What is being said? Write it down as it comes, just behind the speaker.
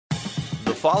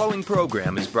The following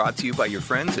program is brought to you by your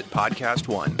friends at Podcast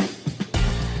One.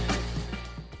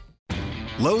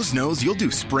 Lowe's knows you'll do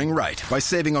spring right by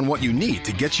saving on what you need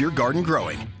to get your garden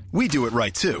growing. We do it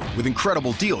right, too, with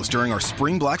incredible deals during our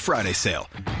Spring Black Friday sale,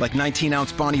 like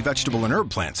 19-ounce Bonnie vegetable and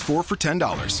herb plants, 4 for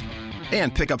 $10.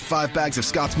 And pick up 5 bags of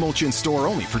Scott's Mulch in store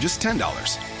only for just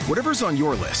 $10. Whatever's on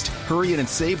your list, hurry in and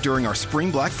save during our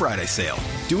Spring Black Friday sale.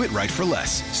 Do it right for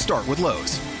less. Start with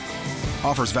Lowe's.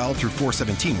 Offers valid through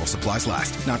 4/17 while supplies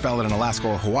last. Not valid in Alaska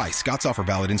or Hawaii. Scott's offer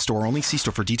valid in store only. See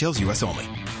store for details. U.S. only.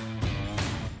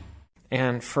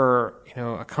 And for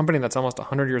a company that's almost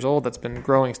 100 years old that's been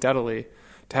growing steadily,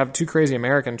 to have two crazy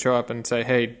Americans show up and say,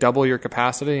 hey, double your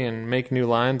capacity and make new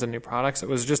lines and new products, it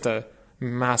was just a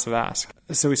massive ask.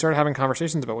 So we started having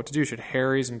conversations about what to do. Should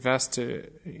Harry's invest to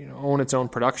own its own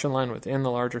production line within the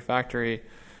larger factory? And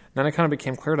then it kind of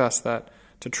became clear to us that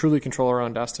to truly control our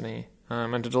own destiny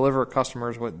and to deliver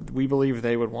customers what we believe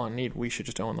they would want and need, we should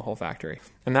just own the whole factory.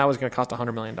 And that was going to cost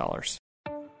 $100 million.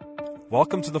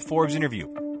 Welcome to the Forbes Interview.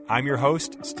 I'm your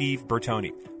host, Steve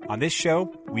Bertoni. On this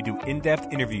show, we do in-depth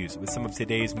interviews with some of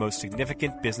today's most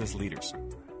significant business leaders.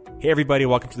 Hey everybody,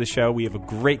 welcome to the show. We have a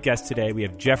great guest today. We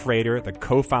have Jeff Rader, the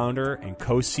co-founder and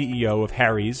co-CEO of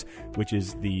Harry's, which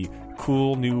is the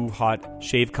cool, new, hot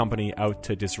shave company out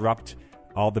to disrupt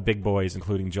all the big boys,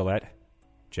 including Gillette.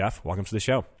 Jeff, welcome to the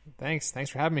show. Thanks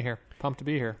for having me here. Pumped to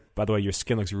be here. By the way, your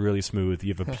skin looks really smooth.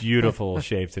 You have a beautiful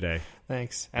shave today.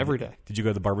 Thanks. Every day. Did you go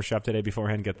to the barbershop today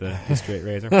beforehand, get the straight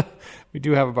razor? We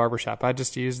do have a barbershop. I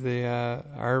just use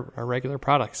our regular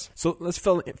products. So let's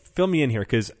fill me in here,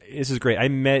 because this is great. I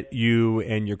met you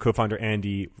and your co-founder,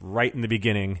 Andy, right in the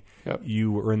beginning. Yep.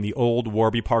 You were in the old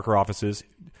Warby Parker offices.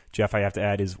 Jeff, I have to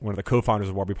add, is one of the co-founders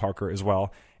of Warby Parker as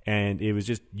well. And it was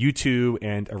just you two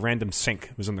and a random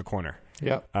sink was in the corner.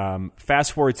 Yep.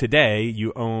 Fast forward today,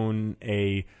 you own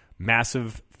a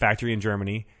massive factory in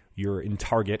Germany. You're in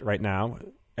Target right now.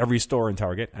 Every store in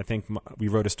Target. I think we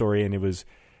wrote a story and it was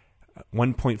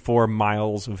 1.4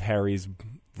 miles of Harry's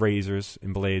razors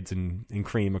and blades and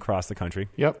cream across the country.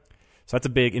 Yep. So that's a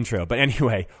big intro. But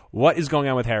anyway, what is going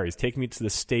on with Harry's? Take me to the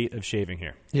state of shaving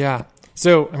here. Yeah.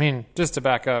 So, just to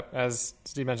back up, as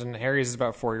Steve mentioned, Harry's is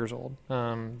about 4 years old.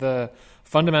 The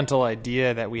fundamental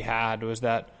idea that we had was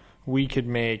that we could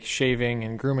make shaving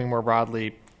and grooming more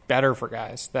broadly better for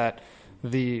guys, that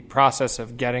the process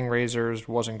of getting razors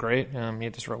wasn't great. You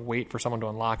had to sort of wait for someone to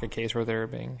unlock a case where they were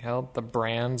being held. The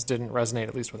brands didn't resonate,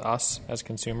 at least with us as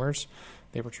consumers.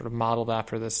 They were sort of modeled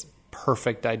after this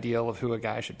perfect ideal of who a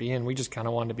guy should be, and we just kind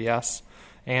of wanted to be us.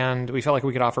 And we felt like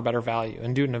we could offer better value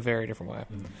and do it in a very different way.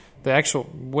 Mm-hmm. The actual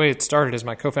way it started is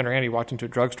my co-founder Andy walked into a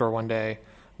drugstore one day,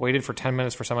 waited for 10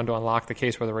 minutes for someone to unlock the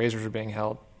case where the razors were being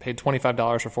held, paid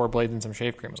 $25 for 4 blades and some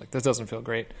shave cream. I was like, this doesn't feel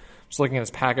great. Just looking at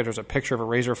his package, there's a picture of a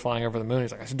razor flying over the moon.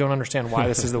 He's like, I don't understand why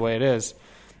this is the way it is.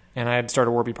 And I had started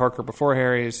Warby Parker before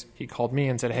Harry's. He called me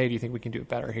and said, hey, do you think we can do it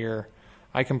better here?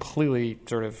 I completely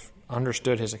sort of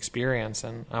understood his experience,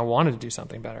 and I wanted to do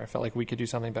something better. I felt like we could do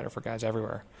something better for guys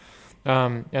everywhere.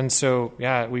 And so,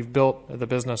 we've built the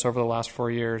business over the last 4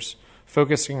 years,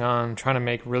 focusing on trying to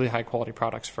make really high-quality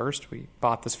products first. We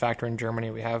bought this factory in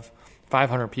Germany. We have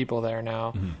 500 people there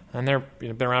now, and they're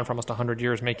been around for almost 100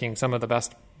 years, making some of the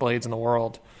best blades in the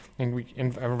world. And we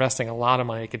are investing a lot of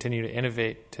money to continue to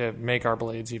innovate to make our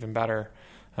blades even better.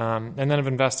 And then have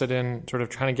invested in sort of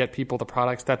trying to get people the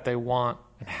products that they want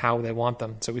and how they want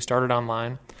them. So we started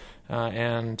online,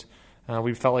 and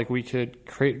we felt like we could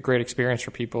create a great experience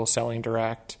for people selling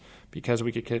direct, because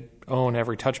we could own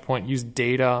every touch point, use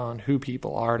data on who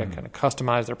people are to kind of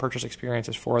customize their purchase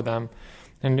experiences for them,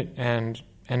 and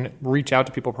reach out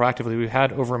to people proactively. We've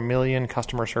had over 1 million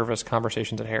customer service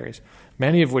conversations at Harry's,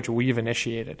 many of which we've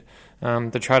initiated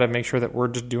to try to make sure that we're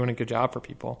just doing a good job for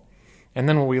people. And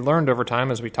then what we learned over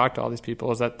time as we talked to all these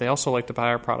people is that they also like to buy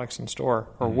our products in store,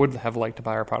 or would have liked to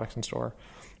buy our products in store.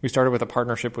 We started with a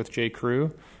partnership with J.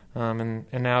 Crew, and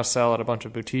now sell at a bunch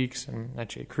of boutiques and at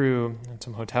J. Crew and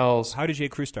some hotels. How did J.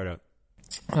 Crew start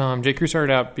out? J. Crew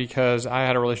started out because I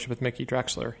had a relationship with Mickey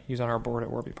Drexler. He's on our board at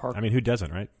Warby Parker. I mean, who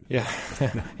doesn't, right? Yeah,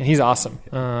 and he's awesome.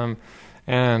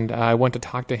 And I went to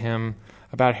talk to him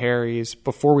about Harry's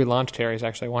before we launched Harry's.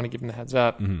 Actually, I want to give him the heads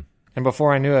up. Mm-hmm. And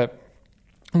before I knew it,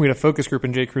 we had a focus group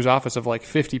in J. Crew's office of like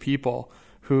 50 people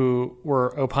who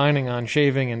were opining on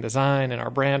shaving and design and our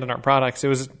brand and our products. It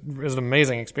was an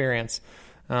amazing experience.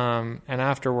 And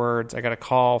afterwards, I got a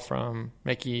call from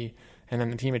Mickey and then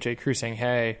the team at J. Crew saying,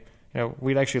 hey,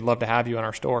 we'd actually love to have you in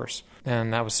our stores.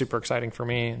 And that was super exciting for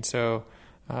me. And so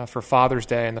for Father's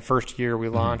Day in the first year, we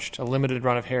launched a limited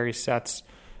run of Harry's sets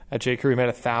at J. Crew. We made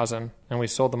 1,000, and we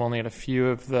sold them only at a few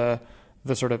of the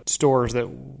sort of stores that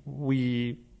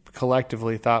we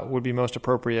collectively thought would be most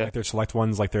appropriate. Like their select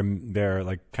ones, like their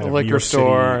like kind of liquor New York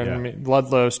store City, and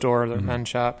Ludlow store, their men's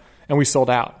shop, and we sold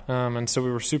out. And so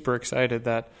we were super excited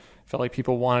that felt like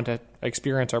people wanted to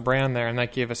experience our brand there, and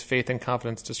that gave us faith and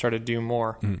confidence to start to do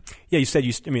more. Yeah, you said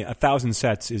 1,000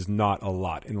 sets is not a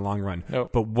lot in the long run. Nope.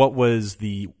 But what were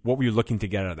you looking to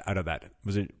get out of that?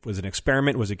 Was it an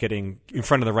experiment? Was it getting in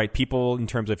front of the right people in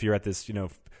terms of if you're at this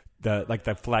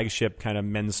the flagship kind of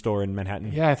men's store in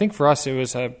Manhattan? Yeah, I think for us it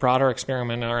was a broader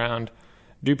experiment around,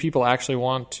 do people actually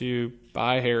want to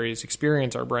buy Harry's,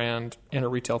 experience our brand in a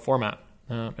retail format?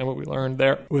 And what we learned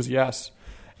there was yes.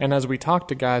 And as we talked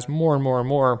to guys more and more and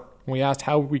more, we asked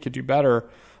how we could do better.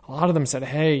 A lot of them said,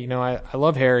 hey, I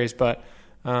love Harry's, but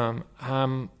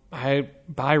I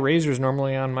buy razors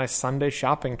normally on my Sunday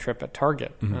shopping trip at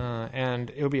Target.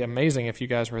 And it would be amazing if you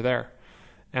guys were there.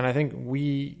 And I think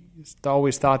we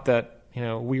always thought that,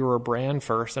 we were a brand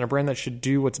first and a brand that should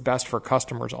do what's best for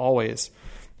customers always.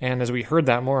 And as we heard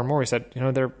that more and more, we said,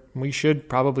 we should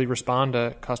probably respond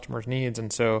to customers' needs.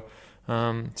 And so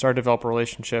started to develop a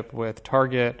relationship with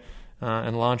Target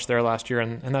and launched there last year.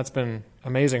 And that's been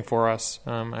amazing for us.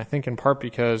 I think in part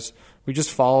because we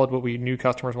just followed what we knew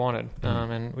customers wanted.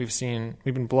 And we've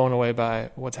been blown away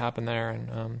by what's happened there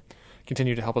and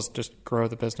continue to help us just grow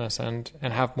the business and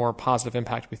have more positive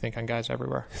impact, we think, on guys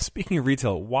everywhere. Speaking of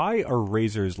retail, why are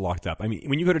razors locked up? I mean,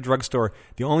 when you go to a drugstore,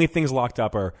 the only things locked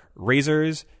up are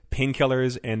razors,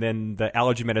 painkillers, and then the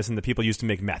allergy medicine that people use to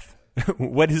make meth.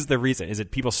 What is the reason? Is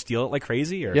it people steal it like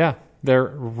crazy? Or? Yeah, they're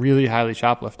really highly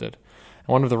shoplifted. And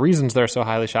one of the reasons they're so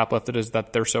highly shoplifted is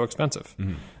that they're so expensive.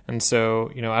 And so,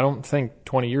 I don't think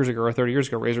 20 years ago or 30 years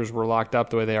ago, razors were locked up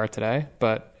the way they are today.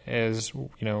 But as,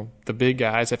 the big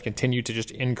guys have continued to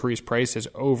just increase prices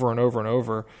over and over and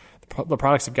over, the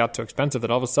products have got so expensive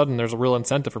that all of a sudden there's a real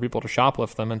incentive for people to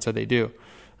shoplift them, and so they do,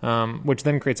 which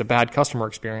then creates a bad customer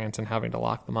experience in having to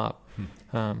lock them up.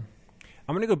 I'm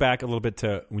going to go back a little bit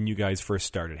to when you guys first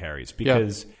started Harry's,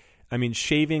 because,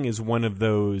 shaving is one of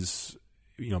those,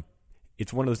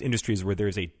 it's one of those industries where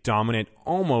there's a dominant,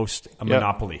 almost a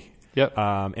monopoly. Yep.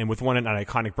 And with an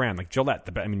iconic brand like Gillette,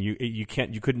 you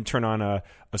couldn't turn on a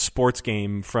sports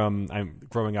game from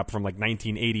growing up from like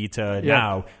 1980 to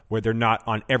now where they're not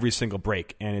on every single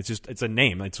break, and it's a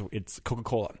name. It's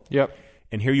Coca-Cola. Yep.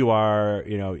 And here you are,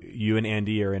 you and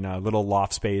Andy are in a little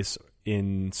loft space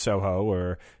in Soho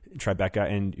or Tribeca,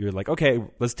 and you're like, okay,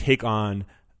 let's take on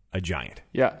a giant.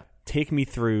 Yeah. Take me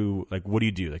through, like, what do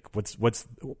you do? Like, what's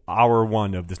hour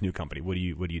one of this new company? What do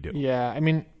you do? Yeah,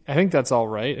 I think that's all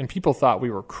right. And people thought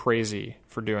we were crazy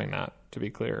for doing that, to be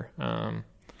clear. And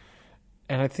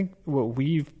I think what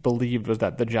we believed was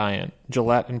that the giant,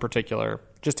 Gillette in particular,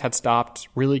 just had stopped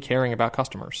really caring about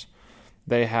customers.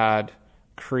 They had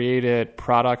created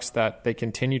products that they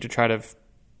continued to try to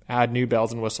add new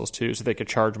bells and whistles to so they could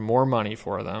charge more money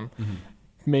for them.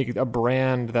 Make a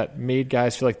brand that made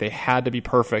guys feel like they had to be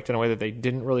perfect in a way that they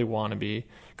didn't really want to be,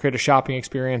 create a shopping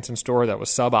experience in store that was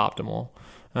suboptimal.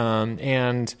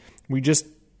 And we just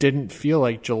didn't feel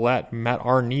like Gillette met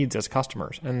our needs as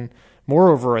customers. And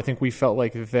moreover, I think we felt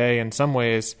like they, in some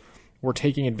ways, were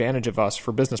taking advantage of us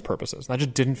for business purposes. That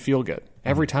just didn't feel good.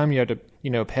 Every time you had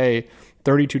to, pay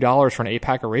 $32 for an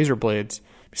 8-pack of razor blades,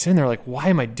 you're sitting there like, why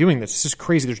am I doing this? This is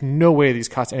crazy. There's no way these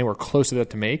cost anywhere close to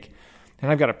that to make.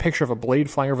 And I've got a picture of a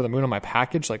blade flying over the moon on my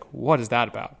package. Like, what is that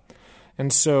about?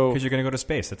 And so, because you're going to go to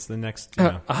space, that's the next.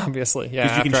 Obviously, yeah.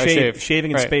 After you can shave. Shaving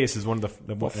in space is one of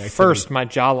the first, my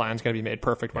jawline's going to be made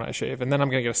perfect when I shave, and then I'm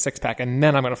going to get a 6-pack, and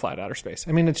then I'm going to fly to outer space.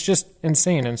 It's just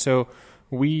insane. And so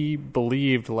we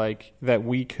believed that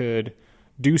we could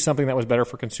do something that was better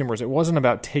for consumers. It wasn't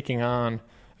about taking on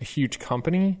a huge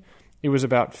company. It was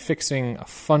about fixing a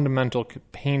fundamental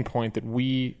pain point that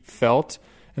we felt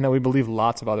and that we believe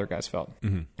lots of other guys felt.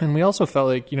 And we also felt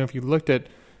like, if you looked at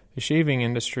the shaving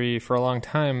industry for a long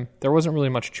time, there wasn't really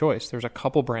much choice. There's a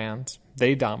couple brands.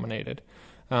 They dominated.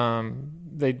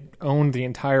 They owned the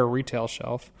entire retail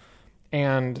shelf.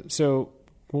 And so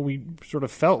what we sort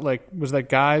of felt like was that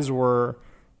guys were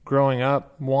growing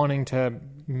up wanting to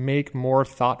make more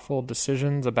thoughtful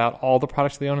decisions about all the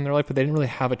products they own in their life, but they didn't really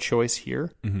have a choice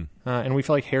here. And we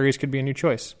felt like Harry's could be a new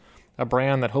choice. A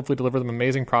brand that hopefully delivered them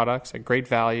amazing products at great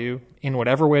value in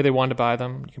whatever way they wanted to buy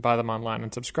them. You can buy them online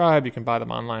and subscribe. You can buy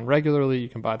them online regularly. You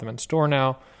can buy them in store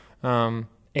now,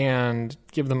 and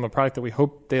give them a product that we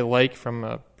hope they like from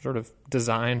a sort of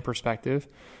design perspective,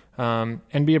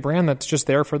 and be a brand that's just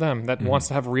there for them, that wants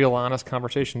to have real, honest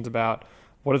conversations about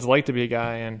what it's like to be a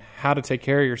guy and how to take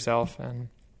care of yourself. And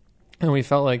we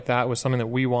felt like that was something that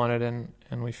we wanted,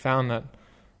 and we found that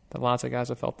that lots of guys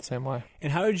have felt the same way.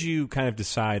 And how did you kind of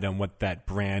decide on what that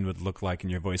brand would look like in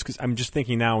your voice? Because I'm just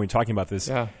thinking now when we're talking about this,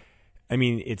 I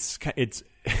mean, it's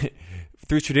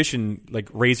through tradition, like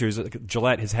razors, like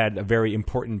Gillette has had a very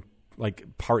important like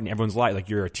part in everyone's life. Like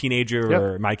you're a teenager,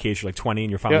 or in my case, you're like 20 and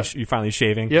you're finally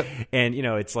shaving. And you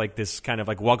know, it's like this kind of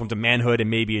like welcome to manhood, and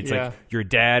maybe it's like your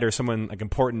dad or someone like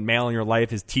important male in your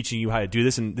life is teaching you how to do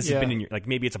this, and this has been in your, like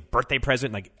maybe it's a birthday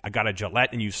present. Like I got a Gillette,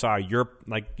 and you saw your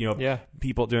like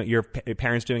people doing, your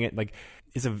parents doing it. Like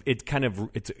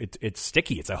it's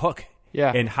sticky. It's a hook.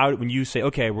 And how when you say,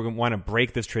 okay, we're gonna want to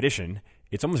break this tradition,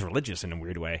 it's almost religious in a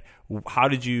weird way. How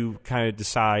did you kind of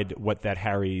decide what that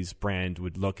Harry's brand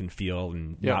would look and feel,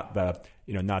 and not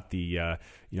the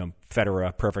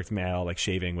Federa perfect male like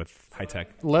shaving with high tech?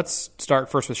 Let's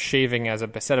start first with shaving as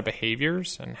a set of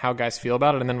behaviors and how guys feel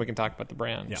about it, and then we can talk about the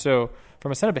brand. So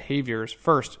from a set of behaviors,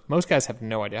 first, most guys have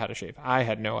no idea how to shave. I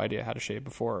had no idea how to shave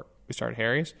before we started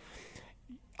Harry's.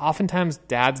 Oftentimes,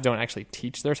 dads don't actually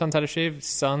teach their sons how to shave.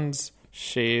 Sons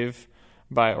shave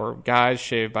or guys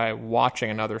shave by watching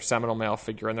another seminal male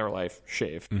figure in their life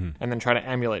shave, and then try to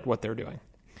emulate what they're doing,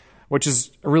 which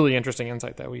is a really interesting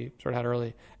insight that we sort of had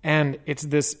early. And it's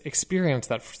this experience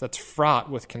that's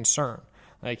fraught with concern.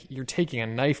 Like you're taking a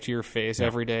knife to your face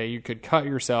every day. You could cut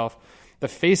yourself. The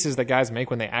faces that guys make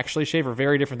when they actually shave are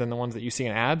very different than the ones that you see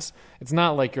in ads. It's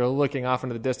not like you're looking off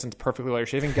into the distance perfectly while you're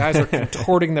shaving. Guys are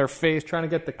contorting their face, trying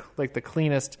to get the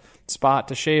cleanest spot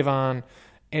to shave on.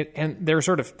 And they're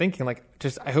sort of thinking like,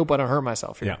 I hope I don't hurt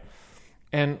myself here.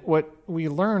 And what we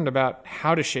learned about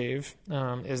how to shave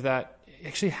is that you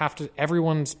actually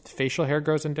everyone's facial hair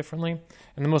grows in differently.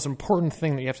 And the most important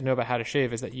thing that you have to know about how to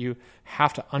shave is that you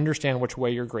have to understand which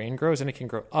way your grain grows, and it can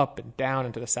grow up and down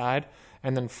and to the side,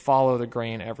 and then follow the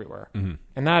grain everywhere.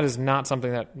 And that is not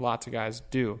something that lots of guys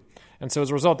do. And so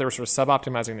as a result, they were sort of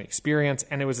sub-optimizing the experience,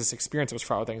 and it was this experience that was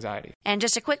fraught with anxiety. And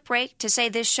just a quick break to say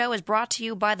this show is brought to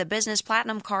you by the Business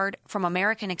Platinum Card from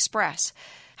American Express.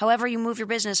 However you move your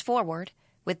business forward,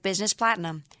 with Business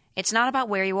Platinum, it's not about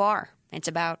where you are. It's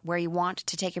about where you want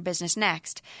to take your business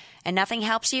next. And nothing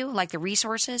helps you like the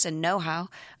resources and know-how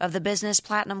of the Business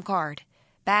Platinum Card,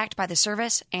 backed by the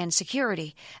service and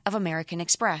security of American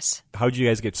Express. How did you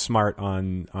guys get smart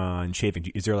on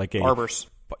shaving? Is there like a... Barbers.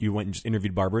 You went and just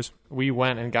interviewed barbers? We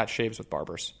went and got shaves with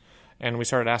barbers. And we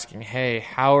started asking, hey,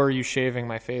 how are you shaving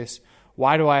my face?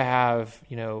 Why do I have,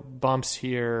 bumps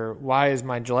here? Why is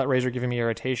my Gillette razor giving me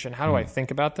irritation? How do I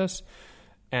think about this?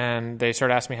 And they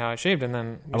started asking me how I shaved, and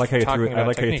then I like how you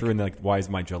threw in like, why is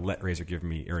my Gillette razor giving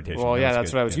me irritation? Well,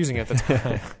 that's what I was using at the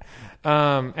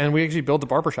time. And we actually built a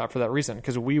barbershop for that reason,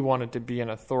 because we wanted to be an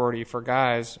authority for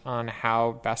guys on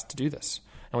how best to do this.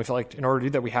 And we felt like in order to do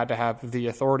that, we had to have the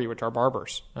authority, which are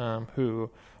barbers, who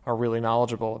are really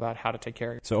knowledgeable about how to take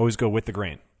care of you. So always go with the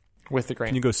grain. With the grain.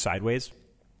 Can you go sideways?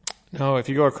 No, if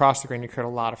you go across the grain, you create a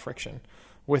lot of friction.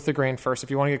 With the grain first. If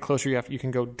you want to get closer, you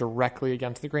can go directly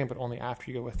against the grain, but only after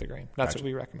you go with the grain. That's what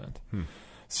we recommend.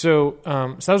 So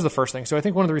that was the first thing. So I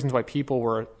think one of the reasons why people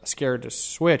were scared to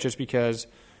switch is because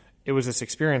it was this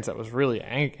experience that was really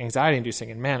anxiety-inducing.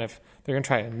 And man, if they're going to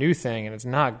try a new thing and it's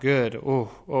not good,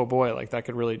 oh boy, like that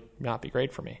could really not be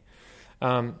great for me.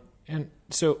 And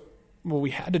so what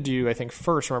we had to do, I think,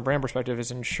 first from a brand perspective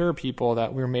is ensure people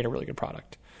that we made a really good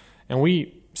product. And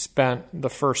we spent the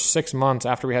first 6 months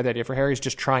after we had the idea for Harry's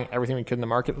just trying everything we could in the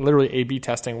market, literally A/B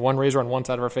testing one razor on one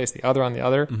side of our face, the other on the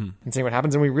other, and seeing what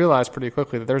happens. And we realized pretty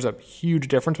quickly that there's a huge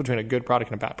difference between a good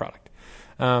product and a bad product.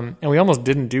 And we almost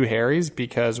didn't do Harry's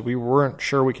because we weren't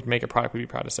sure we could make a product we'd be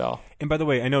proud to sell. And by the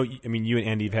way, you and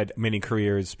Andy have had many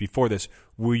careers before this.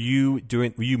 Were you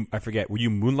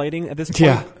moonlighting at this point?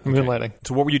 Yeah, moonlighting.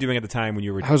 So what were you doing at the time when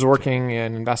you were... I was working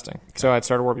in investing. Okay. So I'd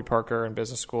started Warby Parker in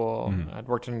business school. I'd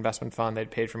worked in an investment fund.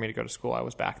 They'd paid for me to go to school. I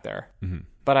was back there.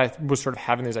 But I was sort of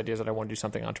having these ideas that I wanted to do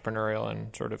something entrepreneurial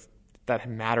and sort of that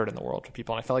mattered in the world to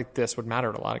people. And I felt like this would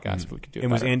matter to a lot of guys if we could do it.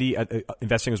 And better. Was Andy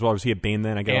investing as well? Was he at Bain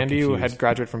then? Andy had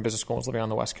graduated from business school and was living on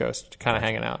the West Coast, kind of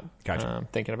hanging out,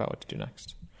 thinking about what to do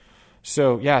next.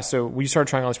 So we started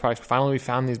trying all these products. Finally, we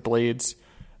found these blades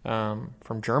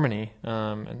from Germany,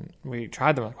 and we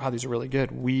tried them. Like, wow, these are really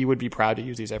good. We would be proud to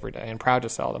use these every day and proud to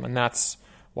sell them. And that's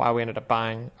why we ended up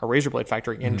buying a razor blade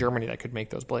factory in Germany that could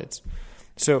make those blades.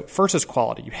 So first is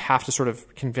quality. You have to sort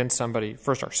of convince somebody,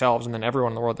 first ourselves and then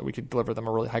everyone in the world, that we could deliver them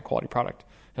a really high quality product.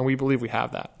 And we believe we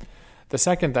have that. The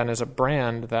second then is a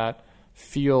brand that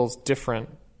feels different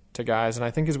to guys. And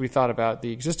I think as we thought about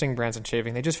the existing brands in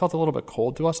shaving, they just felt a little bit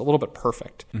cold to us, a little bit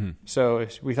perfect. So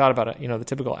if we thought about it, the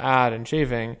typical ad in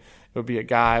shaving, it would be a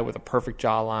guy with a perfect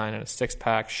jawline and a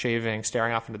six-pack shaving,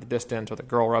 staring off into the distance with a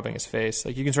girl rubbing his face.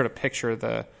 Like you can sort of picture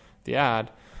the ad.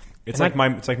 It's like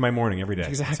my morning every day.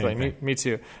 Exactly. Me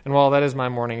too. And while that is my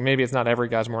morning, maybe it's not every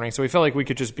guy's morning. So we felt like we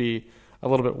could just be a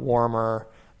little bit warmer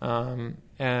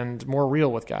and more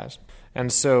real with guys.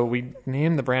 And so we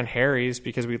named the brand Harry's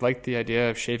because we liked the idea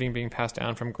of shaving being passed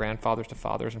down from grandfathers to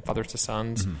fathers and fathers to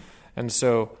sons. Mm-hmm. And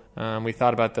so we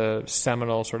thought about the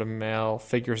seminal sort of male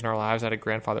figures in our lives. I had a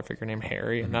grandfather figure named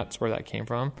Harry, and that's where that came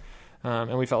from.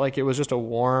 And we felt like it was just a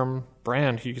warm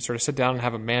brand. You could sort of sit down and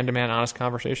have a man-to-man honest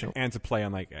conversation. And to play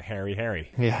on like a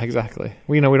Harry. Yeah, exactly.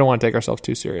 We don't want to take ourselves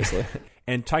too seriously.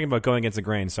 And talking about going against the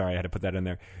grain, sorry, I had to put that in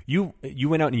there. You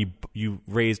went out and you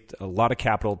raised a lot of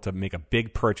capital to make a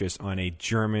big purchase on a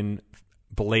German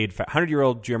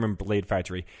 100-year-old German blade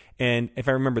factory. And if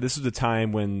I remember, this was the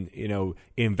time when,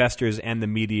 investors and the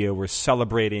media were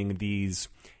celebrating these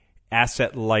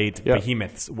asset-light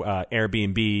behemoths,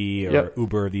 Airbnb or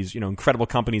Uber, these incredible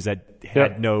companies that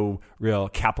had no real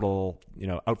capital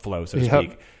outflow, so to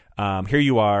speak. Here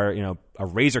you are, a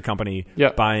razor company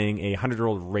buying a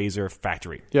 100-year-old razor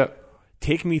factory.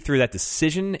 Take me through that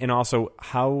decision, and also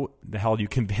how the hell you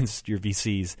convinced your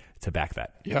VCs to back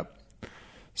that.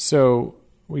 So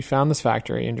we found this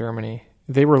factory in Germany.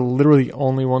 They were literally the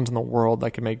only ones in the world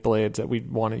that could make blades that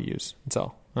we'd want to use and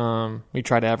sell. We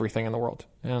tried everything in the world,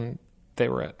 and they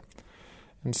were it.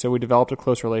 And so we developed a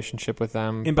close relationship with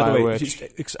them. And by the way,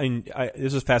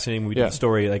 this is fascinating when we did the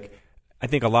story. Like, I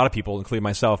think a lot of people, including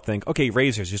myself, think, okay,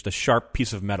 razor is just a sharp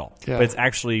piece of metal. But it's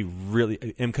actually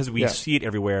really, and because we see it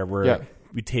everywhere, where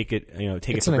we take it,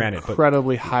 take it for granted. It's an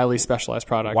incredibly highly specialized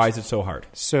product. Why is it so hard?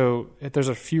 So there's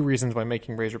a few reasons why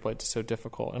making razor blades is so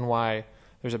difficult, and why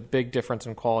there's a big difference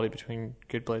in quality between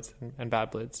good blades and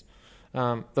bad blades.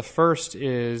 The first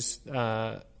is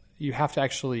you have to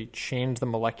actually change the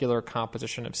molecular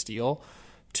composition of steel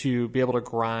to be able to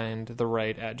grind the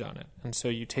right edge on it. And so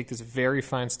you take this very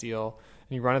fine steel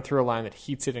and you run it through a line that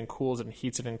heats it and cools it and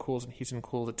heats it and cools and heats and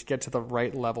cools it to get to the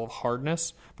right level of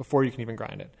hardness before you can even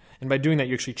grind it. And by doing that,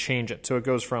 you actually change it. So it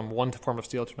goes from one form of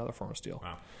steel to another form of steel.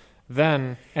 Wow.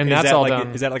 Then, and that's all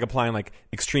done. Is that like applying like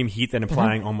extreme heat, then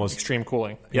applying almost extreme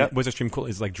cooling? What's extreme cooling?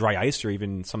 Is it like dry ice or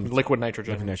even some liquid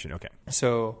nitrogen? Liquid nitrogen. Okay.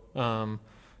 So,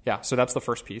 so that's the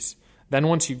first piece. Then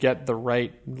once you get the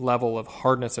right level of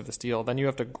hardness of the steel, then you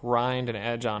have to grind an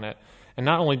edge on it, and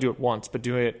not only do it once, but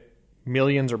do it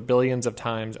millions or billions of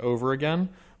times over again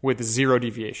with zero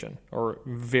deviation or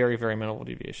very, very minimal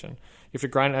deviation. You have to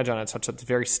grind an edge on it such that it's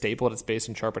very stable at its base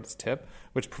and sharp at its tip,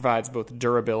 which provides both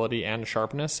durability and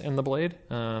sharpness in the blade.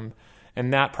 And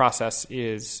that process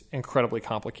is incredibly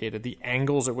complicated. The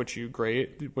angles at which you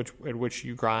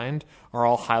grind are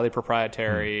all highly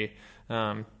proprietary,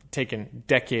 taken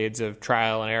decades of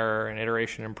trial and error and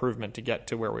iteration and improvement to get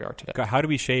to where we are today. How do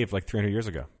we shave like 300 years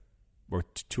ago or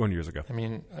 200 years ago? I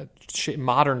mean,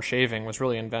 modern shaving was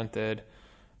really invented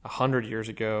 100 years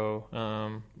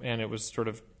ago, and it was sort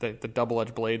of the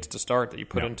double-edged blades to start that you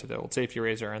put into the old safety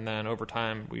razor, and then over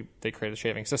time they created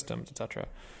shaving systems, etc.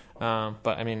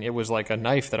 But I mean, it was like a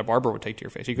knife that a barber would take to your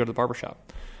face. You go to the barber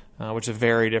shop, which is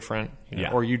very different,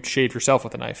 or you'd shave yourself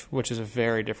with a knife, which is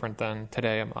very different than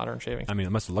today a modern shaving. I mean,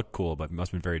 it must have looked cool, but it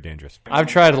must have been very dangerous. I've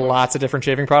tried lots of different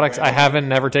shaving products. I haven't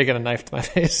never taken a knife to my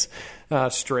face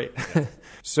straight.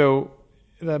 So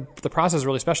the process is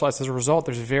really specialized. As a result,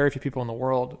 there's very few people in the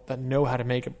world that know how to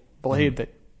make a blade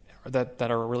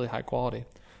that are really high quality.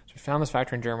 So we found this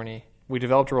factory in Germany. We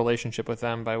developed a relationship with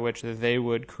them by which they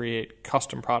would create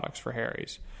custom products for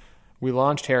Harry's. We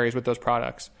launched Harry's with those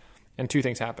products, and two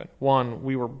things happened. One,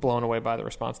 we were blown away by the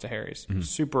response to Harry's. Mm-hmm.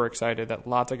 Super excited that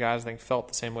lots of guys, I think, felt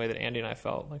the same way that Andy and I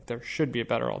felt, like there should be a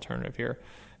better alternative here,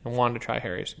 and wanted to try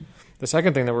Harry's. The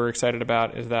second thing that we were excited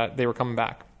about is that they were coming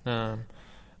back. The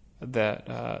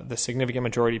significant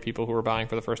majority of people who were buying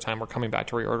for the first time were coming back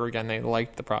to reorder again. They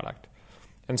liked the product.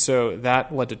 And so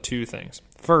that led to two things.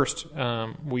 First,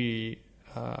 we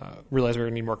realized we were going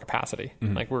to need more capacity.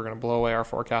 Mm-hmm. Like we were going to blow away our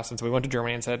forecast. And so we went to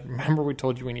Germany and said, remember we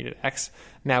told you we needed X?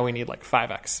 Now we need like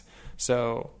 5X.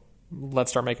 So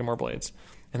let's start making more blades.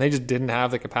 And they just didn't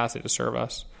have the capacity to serve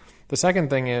us. The second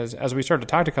thing is, as we started to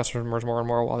talk to customers more and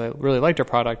more while they really liked our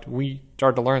product, we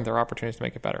started to learn there are opportunities to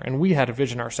make it better. And we had a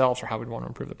vision ourselves for how we'd want to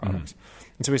improve the products.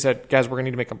 Mm-hmm. And so we said, guys, we're going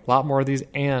to need to make a lot more of these.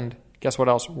 And guess what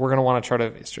else? We're going to want to try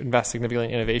to invest significantly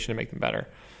in innovation to make them better.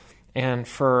 And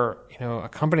for a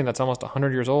company that's almost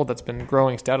 100 years old that's been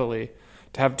growing steadily,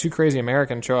 to have two crazy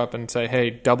Americans show up and say, hey,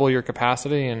 double your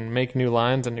capacity and make new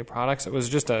lines and new products, it was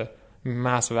just a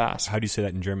massive ask. How do you say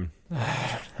that in German?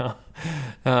 I don't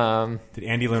know. Did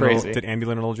Andy learn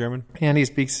a little German?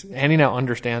 Andy now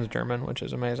understands German, which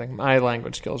is amazing. My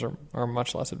language skills are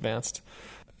much less advanced.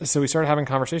 So we started having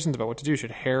conversations about what to do.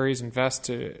 Should Harry's invest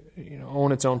to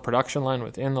own its own production line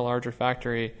within the larger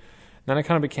factory? And then it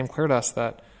kind of became clear to us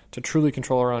that to truly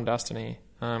control our own destiny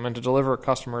and to deliver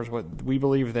customers what we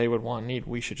believe they would want and need,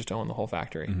 we should just own the whole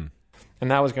factory. Mm-hmm.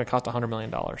 And that was going to cost $100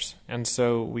 million. And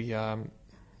so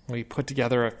we put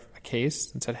together a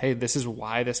case and said, hey, this is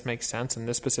why this makes sense in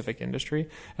this specific industry.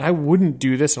 And I wouldn't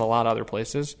do this in a lot of other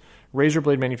places. Razor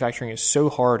blade manufacturing is so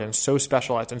hard and so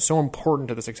specialized and so important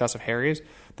to the success of Harry's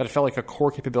that it felt like a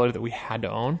core capability that we had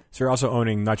to own. So you're also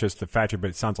owning not just the factory, but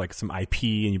it sounds like some IP,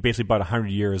 and you basically bought 100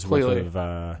 years worth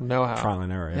of know-how, trial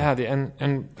and error. Yeah,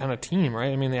 and a team,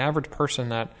 right? I mean, the average person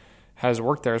that has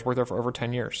worked there for over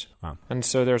 10 years. Wow. And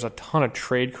so there's a ton of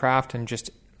tradecraft and just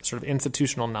sort of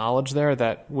institutional knowledge there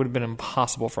that would have been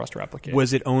impossible for us to replicate.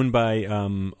 Was it owned by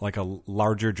like a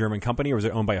larger German company, or was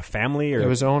it owned by a family? Or?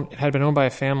 It had been owned by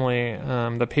a family.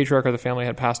 The patriarch of the family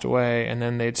had passed away, and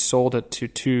then they'd sold it to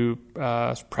two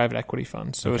private equity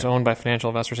funds. So It was owned by financial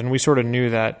investors, and we sort of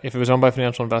knew that if it was owned by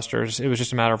financial investors, it was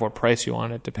just a matter of what price you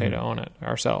wanted to pay to own it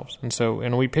ourselves.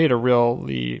 And we paid a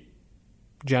really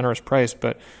generous price,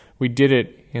 but we did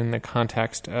it in the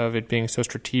context of it being so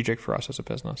strategic for us as a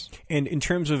business. And in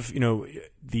terms of,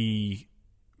 the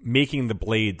making the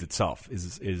blade itself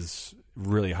is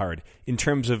really hard. In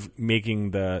terms of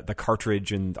making the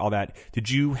cartridge and all that,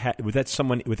 was that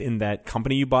someone within that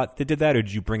company you bought that did that, or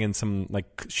did you bring in some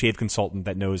like shave consultant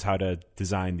that knows how to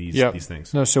design these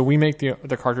things? No, so we make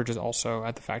the cartridges also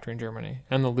at the factory in Germany,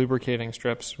 and the lubricating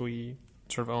strips, we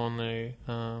sort of own the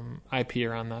IP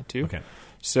around that too. Okay.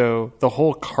 So the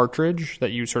whole cartridge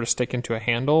that you sort of stick into a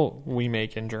handle, we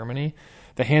make in Germany.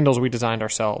 The handles we designed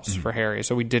ourselves for Harry,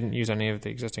 so we didn't use any of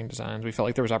the existing designs. We felt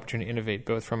like there was opportunity to innovate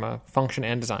both from a function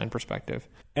and design perspective.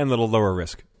 And a little lower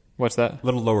risk. What's that? A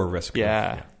little lower risk.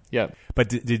 Yeah. Yep.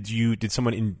 But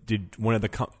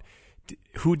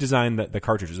who designed the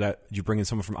cartridge? Did you bring in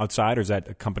someone from outside, or is that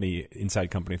a inside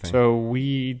company thing? So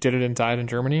we did it inside in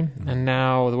Germany, and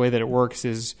now the way that it works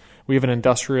is we have an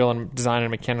industrial and design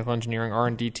and mechanical engineering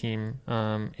R&D team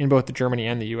in both the Germany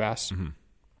and the U.S. Mm-hmm.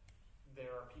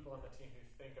 There are people on the team who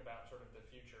think about sort of the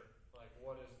future, like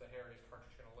what is the Harry's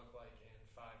cartridge going to look like in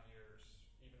 5 years,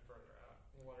 even further out?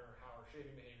 How are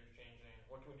shaving behaviors changing?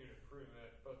 What can we do to improve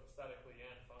it, both aesthetically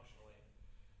and functionally?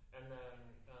 And then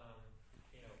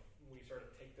we sort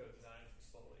of take those designs and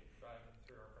slowly drive them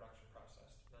through our production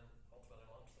process, and then ultimately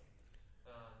launch them.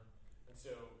 And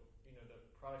so, the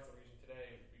products that we're using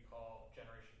today, we call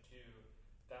Generation 2.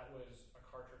 That was a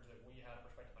cartridge that we had a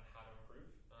perspective on how to improve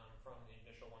from the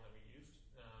initial one that we used.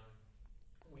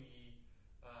 We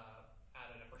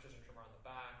added a precision trimmer on the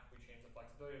back. We changed the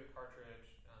flexibility of the cartridge,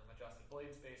 adjusted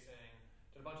blade spacing,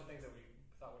 did a bunch of things that we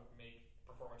thought would make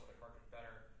performance of the cartridge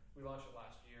better. We launched it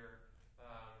last year.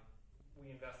 We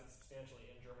invested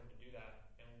substantially in Germany to do that,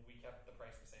 and we kept the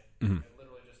price the same. Mm-hmm. It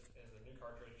literally just is a new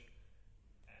cartridge.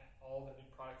 All the new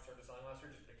products started selling last year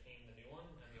just became the new one,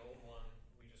 and the old one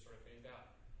we just sort of phased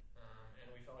out. And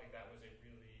we felt like that was a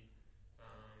really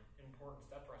important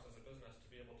step for us as a business to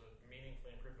be able to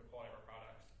meaningfully improve the quality of our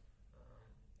products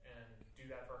and do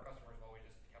that for our customers while we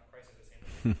just kept prices the same.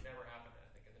 Never happened, I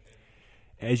think, in the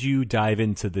shaving. As you dive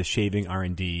into the shaving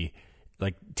R&D,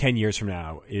 like 10 years from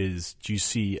now, do you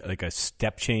see like a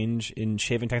step change in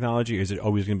shaving technology, or is it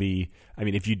always going to be,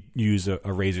 if you use a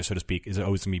razor, so to speak, is it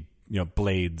always going to be,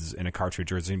 blades and a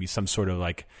cartridge, or is it going to be some sort of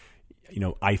like,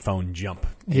 iPhone jump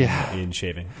in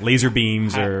shaving? Laser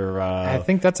beams I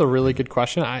think that's a really good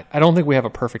question. I don't think we have a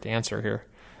perfect answer here.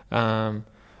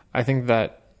 I think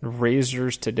that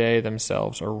razors today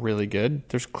themselves are really good.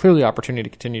 There's clearly opportunity to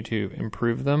continue to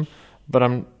improve them, but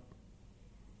I'm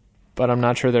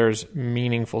not sure there's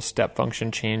meaningful step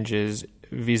function changes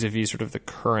vis-a-vis sort of the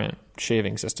current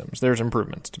shaving systems. There's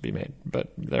improvements to be made,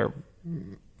 but they're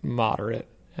moderate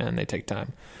and they take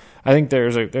time. I think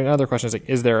there's another question is like,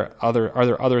 are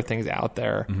there other things out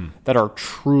there that are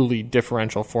truly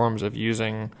differential forms of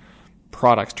using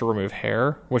products to remove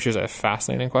hair, which is a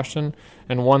fascinating question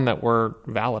and one that we're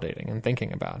validating and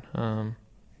thinking about.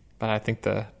 But I think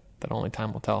that only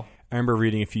time will tell. I remember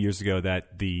reading a few years ago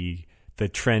that the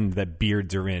trend that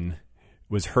beards are in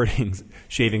was hurting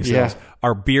shaving sales. Yeah.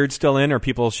 Are beards still in? Are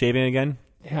people shaving again?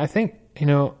 Yeah, I think,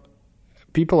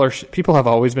 people have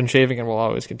always been shaving and will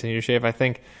always continue to shave. I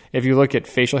think if you look at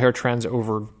facial hair trends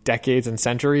over decades and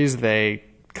centuries, they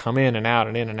come in and out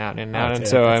and in and out and in and out. And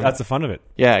so that's the fun of it.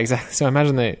 Yeah, exactly. So I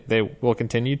imagine they will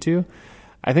continue to.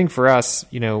 I think for us,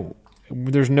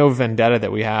 there's no vendetta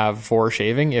that we have for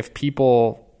shaving. If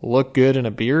people look good in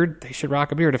a beard, they should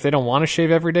rock a beard. If they don't want to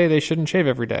shave every day, they shouldn't shave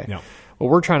every day. No.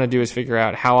 What we're trying to do is figure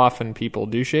out how often people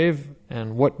do shave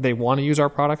and what they want to use our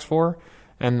products for,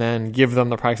 and then give them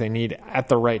the products they need at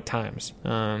the right times.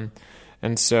 And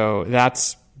so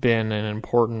that's been an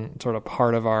important sort of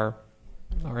part of our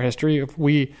history.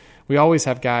 We always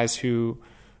have guys who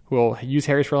will use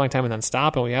Harry's for a long time and then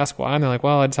stop, and we ask why, and they're like,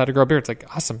 well, I decided to grow a beard. It's like,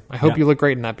 awesome. I hope you look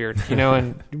great in that beard,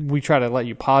 and we try to let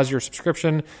you pause your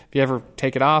subscription. If you ever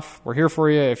take it off, we're here for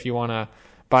you. If you want to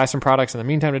buy some products in the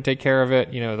meantime to take care of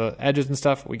it, the edges and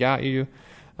stuff, we got you.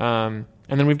 And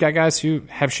then we've got guys who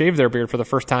have shaved their beard for the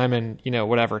first time in,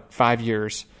 5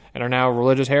 years and are now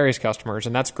religious Harry's customers,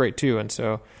 and that's great too. And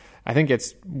so I think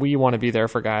we want to be there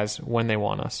for guys when they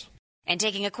want us. And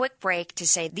taking a quick break to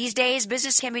say these days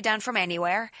business can be done from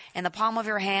anywhere, in the palm of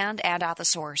your hand and at the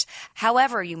source.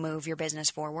 However you move your business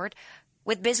forward,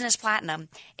 with Business Platinum,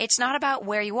 it's not about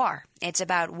where you are. It's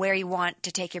about where you want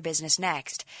to take your business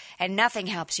next. And nothing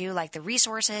helps you like the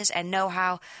resources and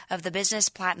know-how of the Business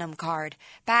Platinum card,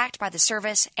 backed by the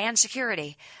service and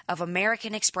security of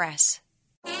American Express.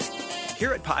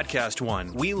 Here at Podcast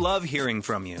One, we love hearing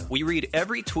from you. We read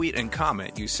every tweet and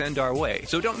comment you send our way,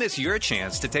 so don't miss your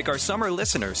chance to take our summer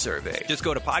listener survey. Just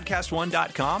go to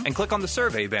podcastone.com and click on the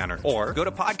survey banner, or go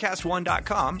to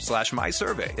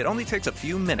podcastone.com/mysurvey. It only takes a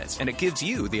few minutes, and it gives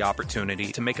you the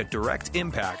opportunity to make a direct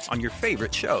impact on your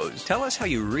favorite shows. Tell us how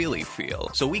you really feel,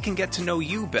 so we can get to know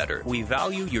you better. We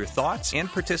value your thoughts and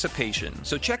participation,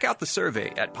 so check out the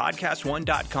survey at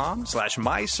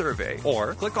podcastone.com/mysurvey,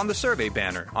 or click on the survey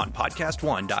banner on podcastone.com.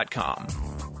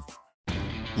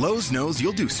 Lowe's knows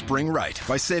you'll do spring right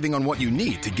by saving on what you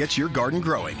need to get your garden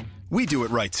growing. We do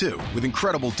it right, too, with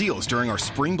incredible deals during our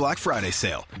Spring Black Friday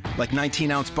sale, like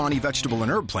 19-ounce Bonnie vegetable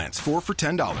and herb plants, 4 for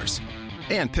 $10.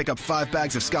 And pick up 5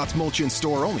 bags of Scott's mulch in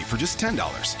store only for just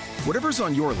 $10. Whatever's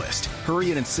on your list,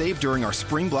 hurry in and save during our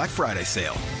Spring Black Friday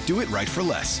sale. Do it right for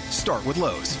less. Start with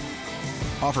Lowe's.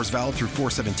 Offers valid through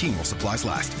 4/17 while supplies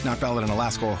last. Not valid in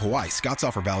Alaska or Hawaii. Scott's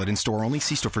offer valid in store only.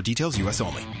 See store for details. U.S.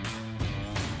 only.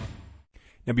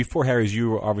 Now, before Harry's, you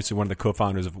were obviously one of the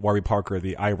co-founders of Warby Parker,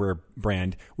 the eyewear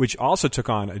brand, which also took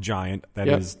on a giant that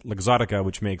is Luxottica,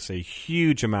 which makes a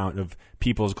huge amount of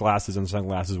people's glasses and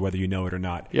sunglasses, whether you know it or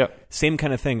not. Yep. Same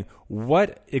kind of thing.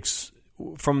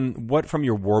 From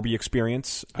your Warby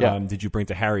experience did you bring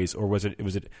to Harry's, or was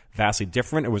it vastly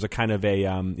different, or was it kind of a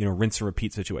rinse and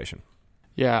repeat situation?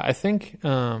 Yeah, I think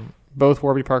both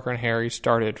Warby Parker and Harry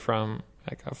started from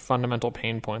like a fundamental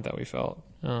pain point that we felt.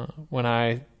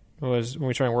 When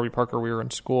we started Warby Parker, we were in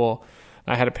school.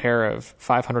 I had a pair of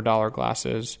 $500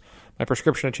 glasses. My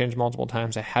prescription had changed multiple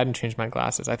times. I hadn't changed my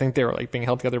glasses. I think they were like being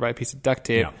held together by a piece of duct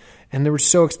tape, and they were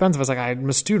so expensive. I was like, I'm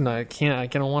a student. I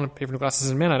don't want to pay for new glasses.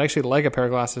 And man, I'd actually like a pair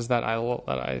of glasses that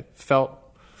I felt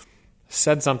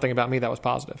said something about me that was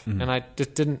positive, and I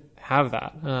just didn't have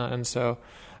that. And so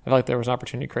I felt like there was an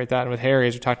opportunity to create that. And with Harry,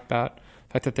 as we talked about,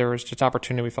 the fact that there was just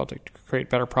opportunity, we felt, to create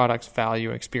better products, value,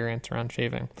 experience around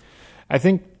shaving. I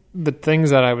think the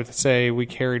things that I would say we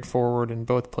carried forward in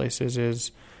both places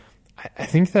is, I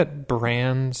think that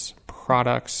brands,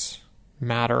 products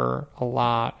matter a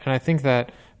lot. And I think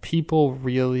that people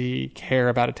really care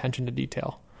about attention to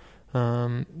detail.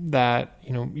 That,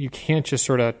 you can't just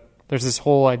sort of, there's this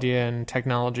whole idea in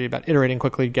technology about iterating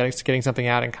quickly, getting something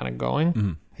out and kind of going.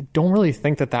 Mm-hmm. I don't really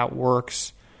think that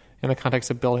works in the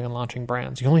context of building and launching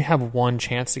brands. You only have one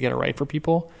chance to get it right for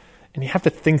people, and you have to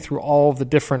think through all of the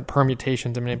different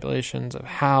permutations and manipulations of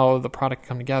how the product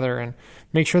come together and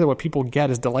make sure that what people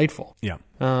get is delightful. Yeah.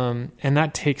 And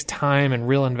that takes time and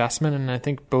real investment, and I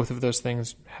think both of those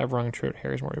things have rung true at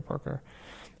Harry's and Warby Parker.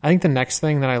 I think the next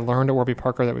thing that I learned at Warby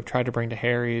Parker that we've tried to bring to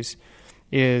Harry's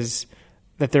is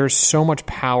that there's so much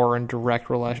power in direct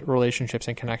relationships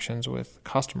and connections with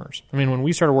customers. I mean, when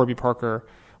we started Warby Parker,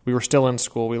 we were still in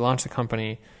school. We launched the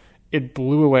company. It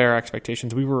blew away our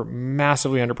expectations. We were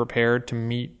massively underprepared to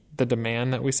meet the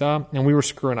demand that we saw, and we were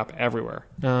screwing up everywhere.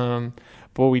 But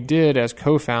what we did as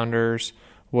co-founders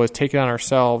was take it on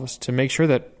ourselves to make sure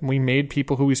that we made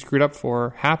people who we screwed up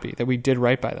for happy, that we did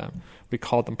right by them. We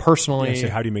called them personally. Yeah, so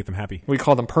how do you make them happy? We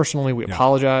called them personally. We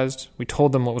apologized. We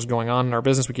told them what was going on in our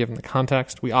business. We gave them the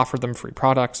context. We offered them free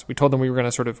products. We told them we were going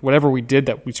to sort of, whatever we did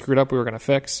that we screwed up, we were going to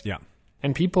fix. Yeah.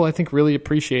 And people, I think, really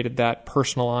appreciated that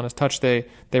personal, honest touch. They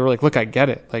were like, look, I get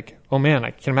it. Like, oh man,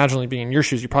 I can imagine being in your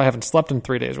shoes. You probably haven't slept in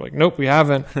 3 days. We're like, nope, we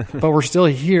haven't. But we're still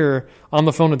here on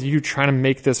the phone with you trying to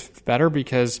make this better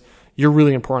because you're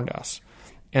really important to us.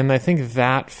 And I think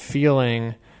that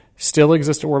feeling still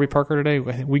exists at Warby Parker today.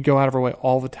 I think we go out of our way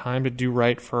all the time to do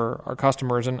right for our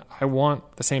customers, and I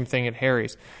want the same thing at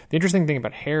Harry's. The interesting thing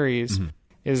about Harry's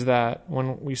is that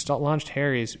when we launched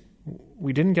Harry's,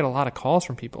 we didn't get a lot of calls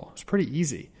from people. It was pretty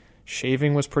easy.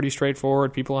 Shaving was pretty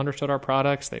straightforward. People understood our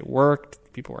products. They worked.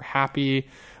 People were happy.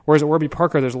 Whereas at Warby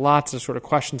Parker, there's lots of sort of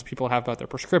questions people have about their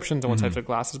prescriptions and what types of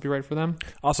glasses be right for them.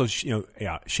 Also,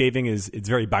 shaving it's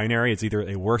very binary. It's either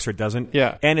it works or it doesn't.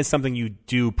 Yeah. And it's something you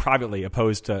do privately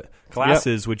opposed to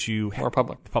glasses, which you... More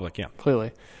public. Public, yeah.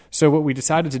 Clearly. So what we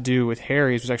decided to do with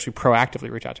Harry's was actually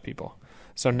proactively reach out to people.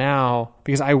 So now,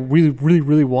 because I really, really,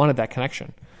 really wanted that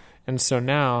connection. And so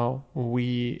now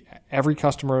every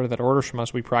customer that orders from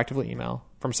us, we proactively email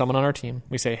from someone on our team.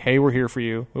 We say, hey, we're here for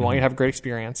you. We want you to have a great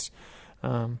experience.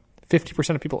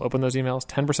 50% of people open those emails.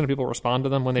 10% of people respond to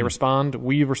them. When they respond,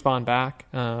 we respond back.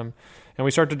 And we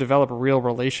start to develop real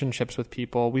relationships with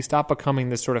people. We stop becoming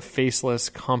this sort of faceless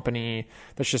company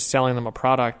that's just selling them a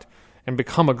product and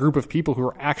become a group of people who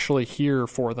are actually here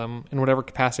for them in whatever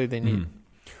capacity they need.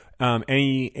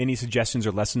 Any suggestions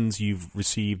or lessons you've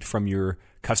received from your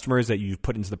customers that you've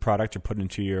put into the product or put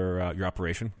into your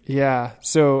operation? Yeah.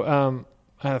 So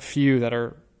I have a few that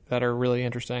are really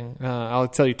interesting. I'll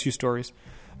tell you two stories.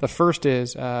 The first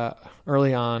is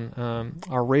early on,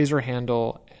 our razor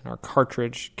handle and our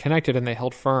cartridge connected and they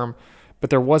held firm,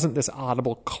 but there wasn't this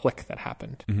audible click that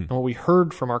happened. And what we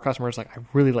heard from our customers, like, I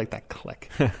really like that click.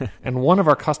 And one of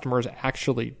our customers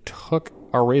actually took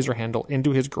our razor handle into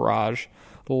his garage,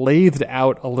 lathed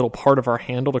out a little part of our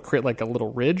handle to create like a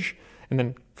little ridge, and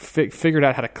then figured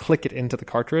out how to click it into the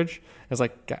cartridge. I was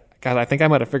like, guys, I think I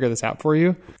might have figured this out for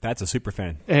you. That's a super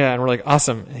fan. Yeah, and we're like,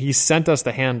 awesome. He sent us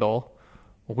the handle.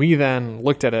 We then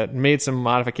looked at it, made some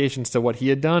modifications to what he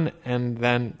had done, and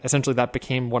then essentially that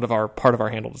became part of our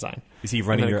handle design. Is he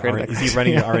running your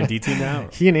R&D team now?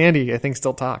 He and Andy, I think,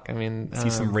 still talk. I mean, is he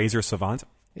some razor savant?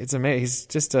 It's amazing. He's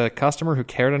just a customer who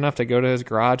cared enough to go to his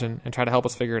garage and try to help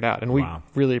us figure it out, and we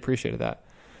really appreciated that.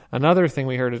 Another thing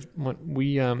we heard is when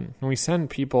we send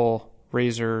people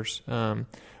razors,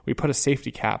 we put a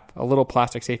safety cap, a little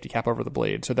plastic safety cap over the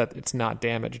blade so that it's not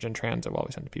damaged in transit while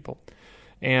we send to people.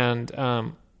 And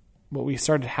what we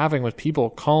started having was people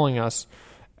calling us,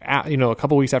 a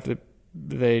couple weeks after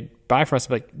they buy from us,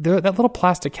 like, that little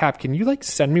plastic cap, can you like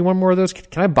send me one more of those?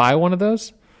 Can I buy one of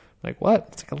those? Like, what?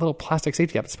 It's like a little plastic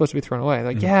safety cap. It's supposed to be thrown away.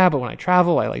 Like, yeah, but when I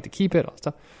travel, I like to keep it. All that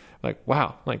stuff. Like,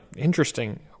 wow, like,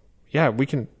 interesting. Yeah, we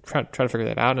can try to figure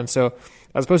that out. And so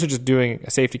as opposed to just doing a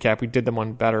safety cap, we did them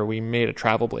one better. We made a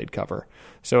travel blade cover.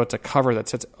 So it's a cover that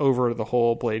sits over the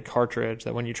whole blade cartridge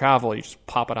that when you travel, you just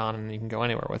pop it on and you can go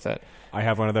anywhere with it. I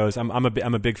have one of those. I'm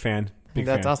a big fan.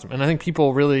 That's awesome. And I think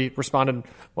people really responded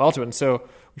well to it. And so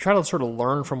we try to sort of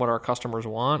learn from what our customers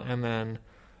want and then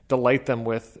delight them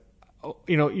with,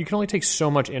 you can only take so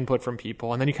much input from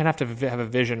people, and then you kind of have to have a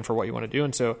vision for what you want to do.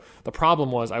 And so the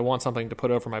problem was, I want something to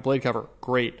put over my blade cover.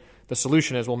 Great. The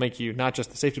solution is we'll make you not just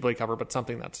the safety blade cover, but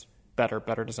something that's better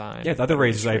design. Yeah, the other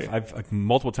razors, I've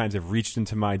multiple times I've reached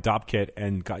into my DOP kit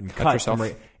and gotten cut yourself.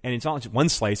 And it's not just one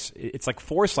slice; it's like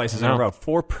 4 slices in a row,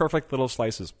 4 perfect little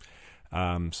slices.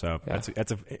 It's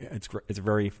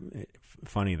very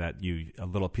funny that a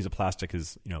little piece of plastic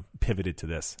is pivoted to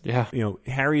this. Yeah,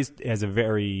 Harry's has a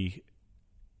very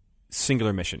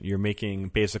singular mission. You're making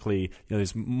basically,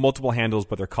 there's multiple handles,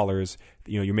 but they're colors.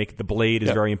 You're making the blade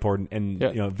is very important, and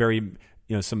very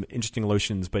some interesting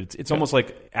lotions. But it's almost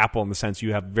like Apple in the sense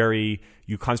you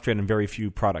concentrate on very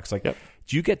few products. Like,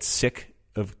 do you get sick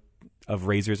of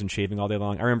razors and shaving all day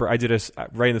long? I remember I did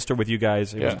right in the store with you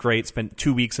guys. It was great. Spent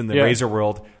 2 weeks in the razor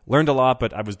world. Learned a lot,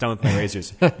 but I was done with my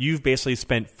razors. You've basically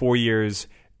spent 4 years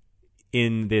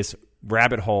in this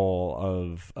rabbit hole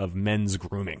of men's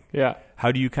grooming. Yeah.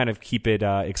 How do you kind of keep it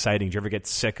exciting? Do you ever get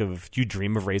sick do you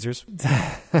dream of razors?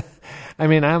 I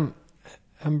mean, I'm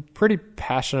pretty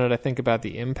passionate, I think, about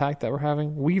the impact that we're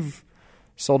having. We've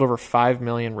sold over 5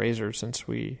 million razors since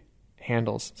we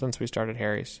started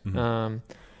Harry's. Mm-hmm.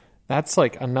 That's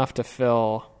like enough to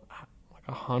fill like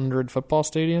 100 football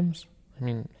stadiums. I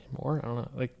mean, more. I don't know.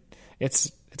 Like,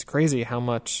 it's crazy how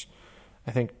much,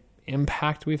 I think,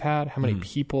 impact we've had, how many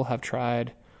people have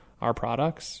tried our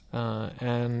products,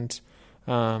 and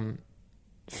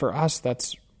for us,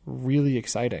 that's really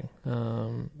exciting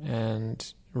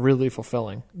and really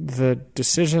fulfilling. The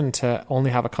decision to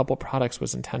only have a couple products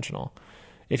was intentional.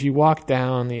 If you walk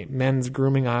down the men's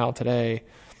grooming aisle today,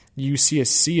 you see a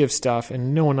sea of stuff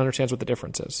and no one understands what the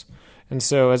difference is. And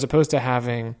so as opposed to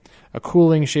having a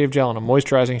cooling shave gel and a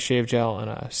moisturizing shave gel and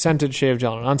a scented shave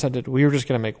gel and an unscented, we were just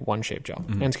going to make one shave gel.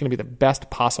 And it's going to be the best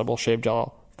possible shave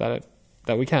gel that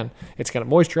we can. It's going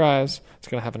to moisturize. It's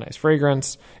going to have a nice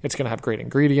fragrance. It's going to have great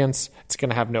ingredients. It's going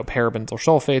to have no parabens or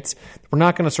sulfates. We're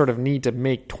not going to sort of need to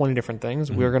make 20 different things.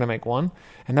 We're going to make one.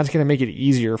 And that's going to make it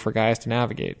easier for guys to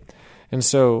navigate. And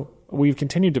so we've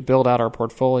continued to build out our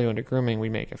portfolio into grooming. We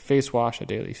make a face wash, a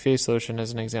daily face lotion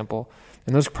as an example,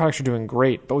 and those products are doing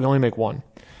great, but we only make one.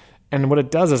 And what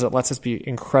it does is it lets us be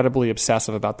incredibly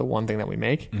obsessive about the one thing that we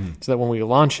make, so that when we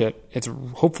launch it, it's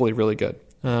hopefully really good.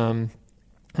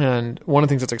 And one of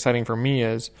the things that's exciting for me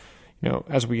is,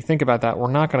 as we think about that, we're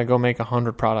not going to go make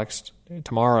 100 products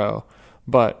tomorrow,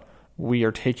 but we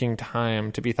are taking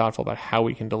time to be thoughtful about how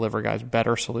we can deliver guys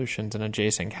better solutions in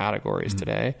adjacent categories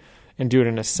today, and do it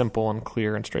in a simple and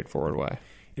clear and straightforward way.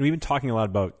 And we've been talking a lot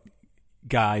about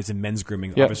guys and men's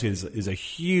grooming. Obviously, is a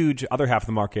huge other half of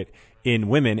the market in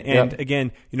women. And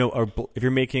again, if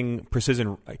you're making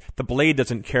precision, the blade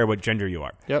doesn't care what gender you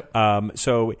are.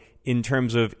 So in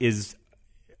terms of, is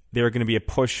there going to be a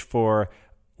push for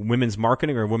women's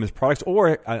marketing or women's products,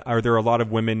 or are there a lot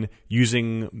of women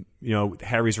using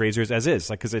Harry's razors as is,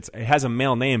 because it has a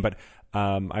male name, but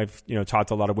I've talked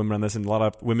to a lot of women on this, and a lot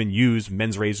of women use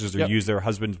men's razors or use their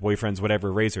husbands, boyfriends,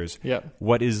 whatever razors.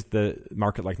 What is the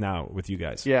market like now with you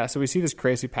guys? So we see this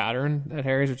crazy pattern at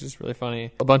Harry's, which is really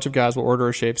funny. A bunch of guys will order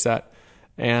a shave set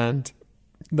and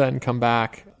then come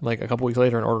back like a couple weeks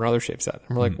later and order another shave set.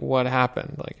 And we're like, what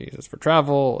happened? Like, is this for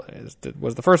travel?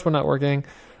 Was the first one not working?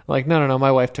 Like, no.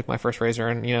 My wife took my first razor,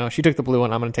 and she took the blue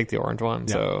one. I'm going to take the orange one.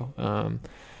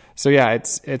 So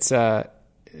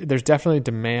there's definitely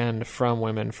demand from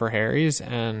women for Harry's,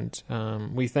 and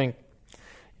we think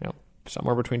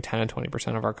somewhere between 10 and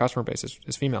 20% of our customer base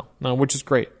is female, which is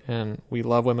great, and we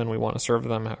love women. We want to serve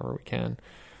them however we can.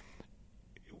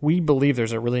 We believe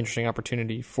there's a really interesting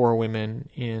opportunity for women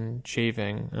in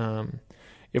shaving.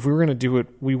 If we were going to do it,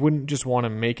 we wouldn't just want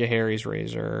to make a Harry's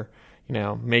razor,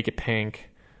 make it pink,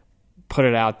 put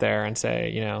it out there and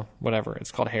say, whatever,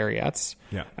 it's called Harriette's.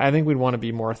 I think we'd want to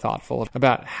be more thoughtful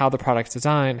about how the product's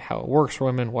designed, how it works for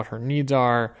women, what her needs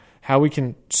are, how we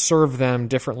can serve them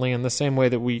differently in the same way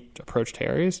that we approached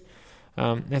Harry's.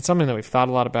 It's something that we've thought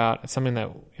a lot about. It's something that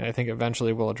I think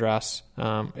eventually we'll address.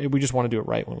 We just want to do it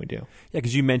right when we do.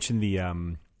 Because you mentioned the,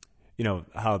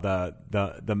 how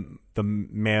the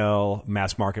male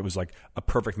mass market was like a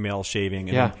perfect male shaving,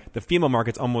 and then the female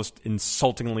market's almost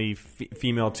insultingly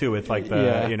female too, with like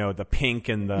the the pink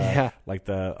and the like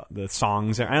the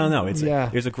songs. I don't know.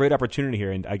 There's a great opportunity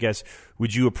here, and I guess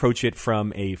would you approach it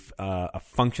from a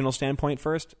functional standpoint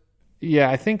first?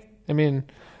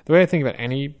 The way I think about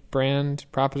any brand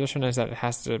proposition is that it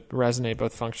has to resonate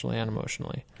both functionally and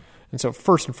emotionally. And so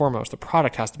first and foremost, the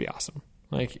product has to be awesome.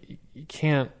 Like, you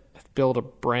can't build a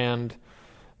brand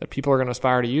that people are going to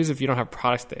aspire to use if you don't have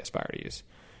products that they aspire to use.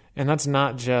 And that's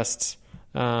not just,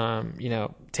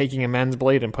 taking a men's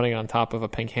blade and putting it on top of a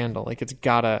pink handle. Like, it's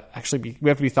got to actually be,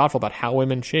 we have to be thoughtful about how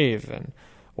women shave and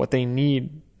what they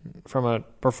need from a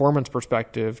performance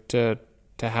perspective to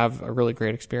have a really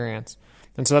great experience.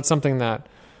 And so that's something that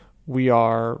we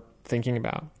are thinking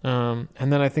about. And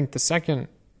then I think the second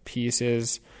piece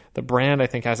is the brand, I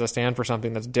think, has to stand for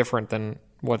something that's different than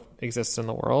what exists in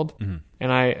the world.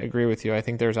 And I agree with you. I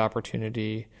think there's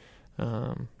opportunity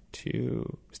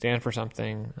to stand for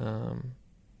something,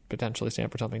 potentially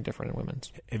stand for something different in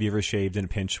women's. Have you ever shaved in a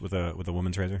pinch with a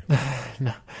woman's razor?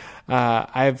 No.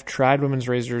 I've tried women's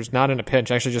razors, not in a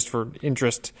pinch, actually just for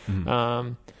interest.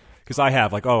 Because I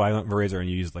have, I want a razor, and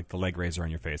you use like the leg razor on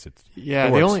your face.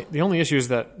 The only issue is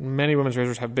that many women's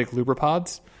razors have big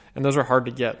lubripods, and those are hard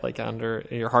to get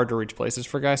hard to reach places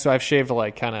for guys. So I've shaved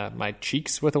kind of my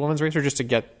cheeks with a woman's razor just to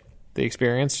get the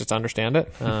experience, just to understand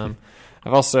it.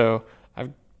 I've also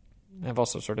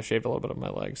sort of shaved a little bit of my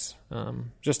legs,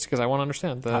 just because I want to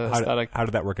understand the aesthetic. How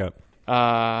did that work out?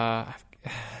 I've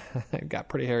got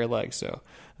pretty hairy legs, so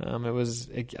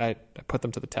I put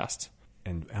them to the test.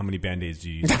 And how many Band-Aids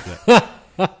do you use for that?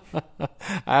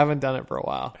 I haven't done it for a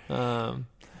while.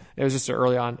 It was just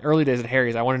early days at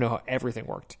Harry's. I want to know how everything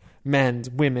worked.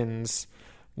 Men's, women's,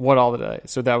 what all the day.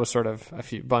 So that was sort of a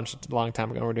long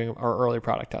time ago. When we're doing our early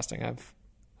product testing.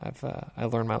 I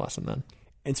learned my lesson then.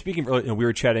 And speaking of, we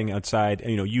were chatting outside.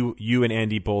 You and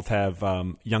Andy both have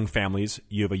young families.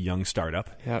 You have a young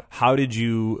startup. Yep. How did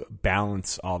you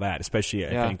balance all that? Especially,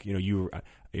 I think you.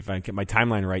 If I get my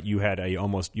timeline right, you had an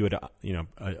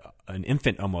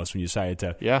infant almost when you decided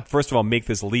to first of all make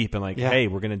this leap and hey,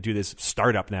 we're going to do this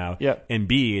startup now. And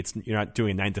B, you're not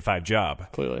doing a 9-to-5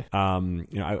 job. Clearly. I'm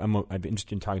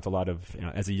interested in talking to a lot of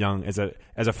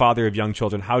as a father of young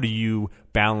children. How do you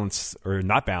balance or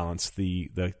not balance the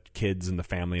kids and the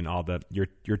family and all your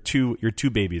two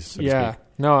babies? So to speak?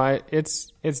 No,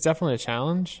 it's definitely a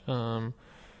challenge, and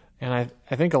I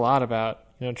think a lot about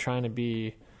trying to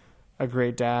be a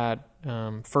great dad.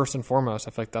 First and foremost,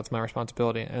 I feel like that's my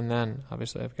responsibility. And then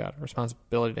obviously I've got a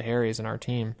responsibility to Harry's and our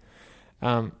team.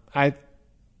 I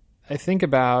I think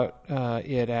about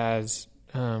it as,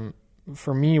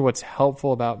 for me, what's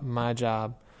helpful about my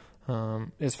job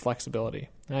is flexibility.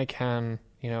 I can,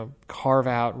 carve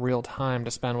out real time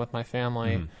to spend with my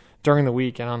family during the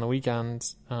week and on the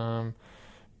weekends,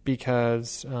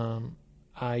 because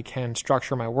I can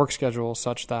structure my work schedule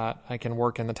such that I can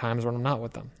work in the times when I'm not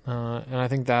with them. And I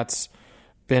think that's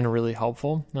been really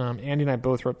helpful. Andy and I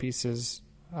both wrote pieces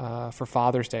for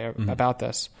Father's Day about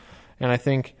this. And I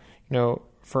think,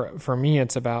 for me,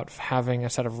 it's about having a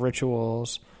set of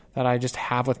rituals that I just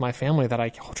have with my family that I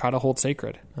try to hold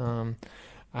sacred.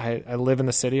 I live in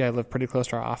the city. I live pretty close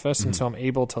to our office. And so I'm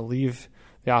able to leave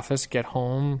the office, get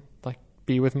home,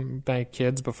 be with my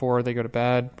kids before they go to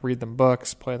bed, read them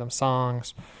books, play them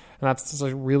songs. And that's just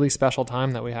a really special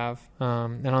time that we have.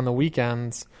 And on the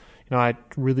weekends, I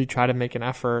really try to make an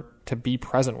effort to be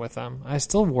present with them. I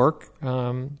still work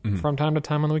from time to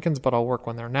time on the weekends, but I'll work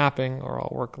when they're napping or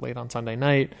I'll work late on Sunday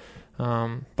night.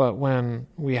 But when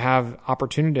we have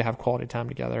opportunity to have quality time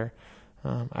together,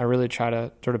 I really try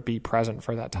to sort of be present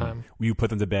for that time. Will you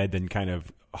put them to bed, then kind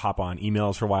of hop on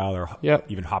emails for a while, or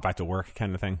even hop back to work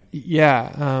kind of thing?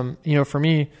 Yeah. For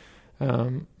me,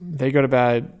 they go to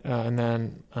bed and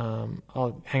then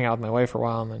I'll hang out with my wife for a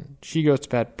while, and then she goes to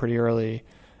bed pretty early.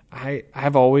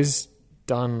 I've always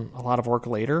done a lot of work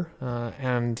later,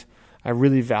 and I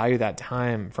really value that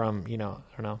time from,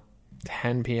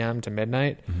 10 p.m. to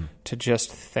midnight to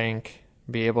just think,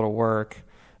 be able to work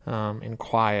in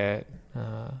quiet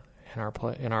in our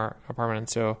apartment. And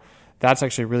so that's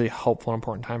actually a really helpful and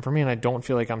important time for me. And I don't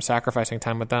feel like I'm sacrificing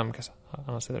time with them because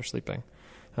honestly they're sleeping.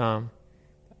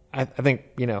 I think,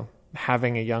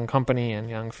 having a young company and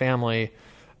young family,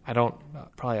 I don't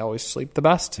probably always sleep the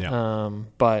best. Yeah.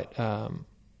 But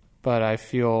I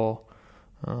feel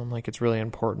like it's really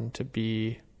important to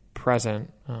be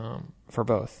present for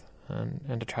both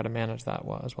and to try to manage that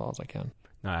as well as I can.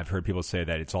 Now, I've heard people say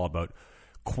that it's all about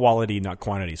quality, not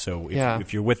quantity. So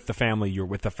if you're with the family, you're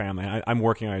with the family. I'm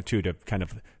working on it too, to kind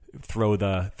of throw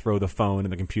the phone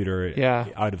and the computer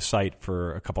out of sight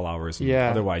for a couple hours. And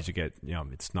otherwise you get,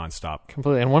 it's nonstop.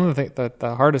 Completely. And one of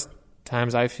the hardest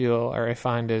times I feel or I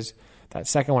find is that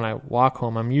second when I walk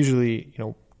home, I'm usually,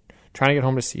 trying to get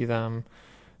home to see them,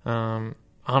 on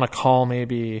a call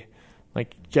maybe,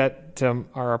 get to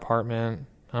our apartment.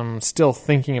 I'm still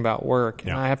thinking about work,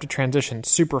 and I have to transition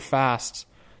super fast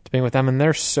to being with them, and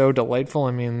they're so delightful.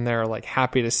 I mean, they're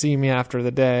happy to see me after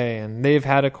the day, and they've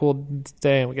had a cool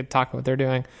day, and we get to talk about what they're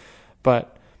doing.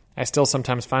 But I still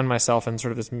sometimes find myself in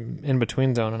sort of this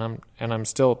in-between zone, and I'm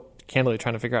still candidly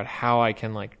trying to figure out how I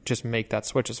can just make that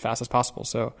switch as fast as possible,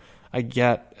 so I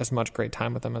get as much great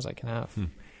time with them as I can have.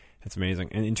 That's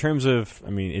amazing. And in terms of,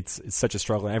 it's such a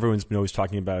struggle. Everyone's been always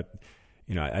talking about.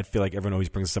 I feel like everyone always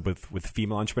brings this up with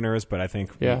female entrepreneurs, but I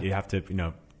think you have to,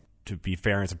 to be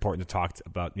fair, it's important to talk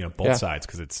about, both sides,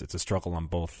 because it's a struggle on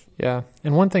both. Yeah.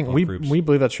 And one thing we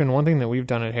believe that's true. And one thing that we've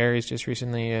done at Harry's just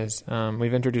recently is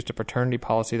we've introduced a paternity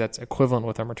policy that's equivalent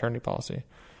with our maternity policy.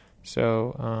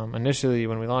 So initially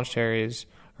when we launched Harry's,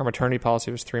 our maternity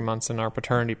policy was 3 months and our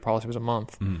paternity policy was a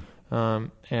month.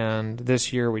 And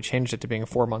this year we changed it to being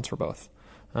 4 months for both.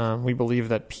 We believe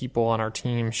that people on our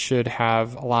team should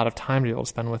have a lot of time to be able to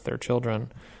spend with their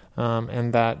children,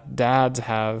 and that dads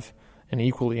have an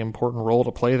equally important role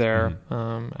to play there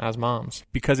as moms.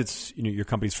 Because it's your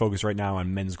company's focus right now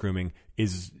on men's grooming,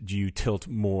 do you tilt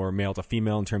more male to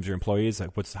female in terms of your employees?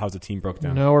 How's the team broke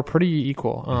down? No, we're pretty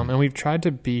equal, and we've tried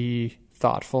to be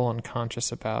thoughtful and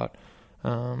conscious about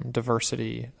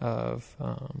diversity of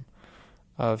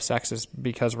sexes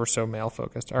because we're so male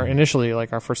focused. Initially,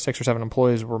 our first 6 or 7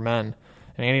 employees were men,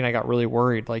 and Andy and I got really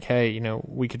worried, hey,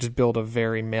 we could just build a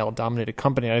very male dominated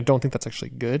company. And I don't think that's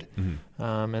actually good.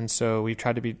 And so we've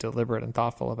tried to be deliberate and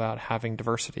thoughtful about having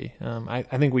diversity. I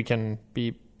think we can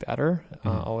be better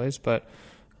always, but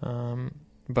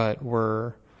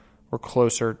we're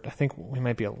closer. I think we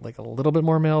might be a little bit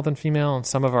more male than female, and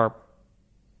some of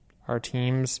our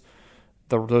teams,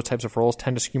 those types of roles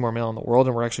tend to skew more male in the world,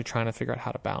 and we're actually trying to figure out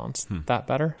how to balance that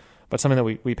better. But something that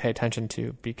we pay attention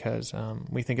to because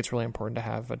we think it's really important to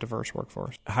have a diverse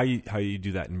workforce. How you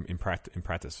do that in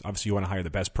practice? Obviously, you want to hire the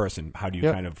best person. How do you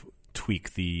kind of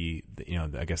tweak the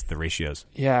ratios?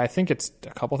 Yeah, I think it's a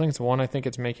couple things. One, I think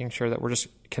it's making sure that we're just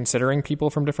considering people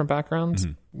from different backgrounds.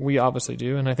 We obviously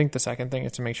do, and I think the second thing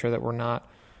is to make sure that we're not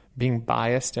being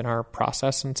biased in our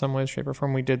process in some way, shape, or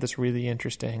form. We did this really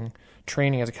interesting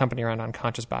training as a company around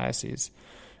unconscious biases.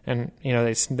 And,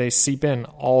 they seep in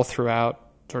all throughout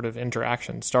sort of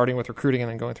interaction, starting with recruiting and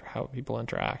then going through how people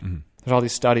interact. There's all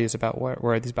these studies about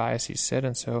where these biases sit.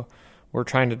 And so what we're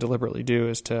trying to deliberately do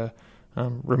is to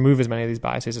remove as many of these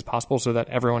biases as possible so that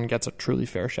everyone gets a truly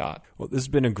fair shot. Well, this has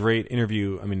been a great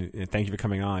interview. I mean, thank you for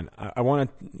coming on. I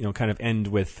want to, kind of end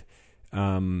with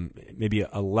maybe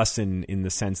a lesson in the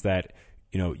sense that,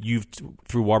 you've,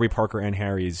 through Warby Parker and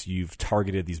Harry's, you've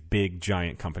targeted these big,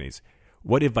 giant companies.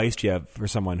 What advice do you have for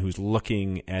someone who's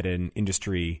looking at an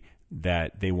industry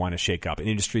that they want to shake up, an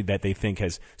industry that they think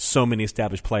has so many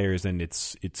established players and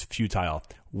it's futile?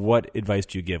 What advice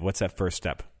do you give? What's that first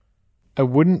step? I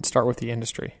wouldn't start with the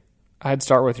industry. I'd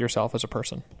start with yourself as a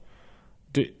person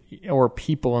or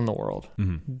people in the world.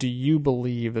 Mm-hmm. Do you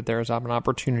believe that there is an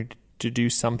opportunity to do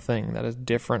something that is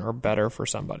different or better for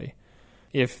somebody?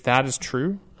 If that is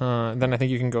true, then I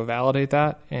think you can go validate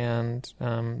that, and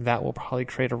that will probably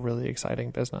create a really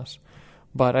exciting business.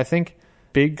 But I think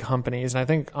big companies, and I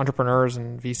think entrepreneurs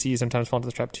and VCs sometimes fall into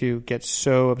this trap too, get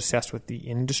so obsessed with the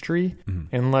industry,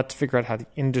 and let's figure out how the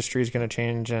industry is going to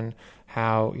change and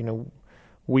how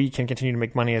we can continue to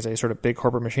make money as a sort of big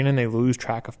corporate machine, and they lose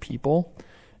track of people.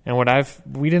 And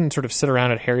we didn't sort of sit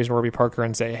around at Harry's or Warby Parker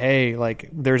and say, hey, like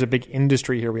there's a big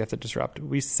industry here we have to disrupt.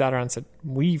 We sat around and said,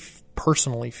 we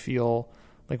personally feel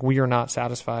like we are not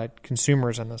satisfied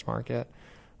consumers in this market.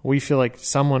 We feel like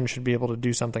someone should be able to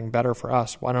do something better for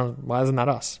us. Why isn't that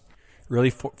us?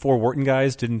 Really, four Wharton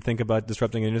guys didn't think about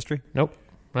disrupting an industry? Nope.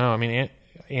 No, I mean,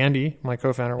 Andy, my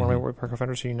co-founder, one of my Warby Parker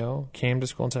co-founders who came to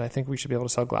school and said, I think we should be able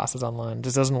to sell glasses online.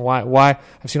 Just doesn't, why?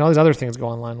 I've seen all these other things go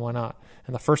online. Why not?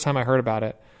 And the first time I heard about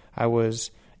it, I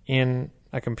was in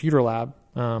a computer lab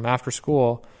after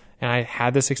school, and I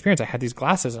had this experience. I had these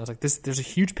glasses, and I was like, there's a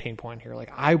huge pain point here.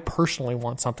 Like, I personally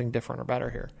want something different or better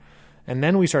here. And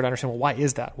then we started to understand, well, why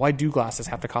is that? Why do glasses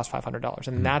have to cost $500?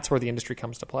 And that's where the industry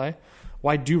comes to play.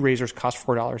 Why do razors cost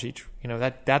 $4 each?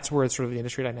 That's where sort of the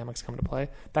industry dynamics come to play.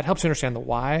 That helps you understand the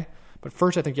why. But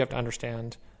first, I think you have to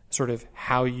understand sort of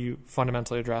how you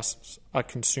fundamentally address a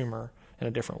consumer in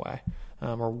a different way,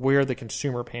 or where the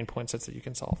consumer pain point sits that you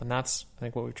can solve. And that's, I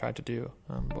think, what we've tried to do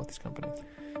with both these companies.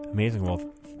 Amazing. Well,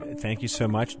 thank you so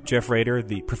much. Jeff Rader,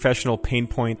 the professional pain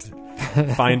point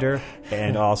finder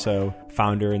and also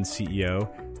founder and CEO,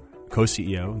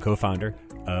 co-CEO and co-founder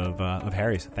of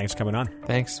Harry's. Thanks for coming on.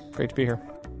 Thanks. Great to be here.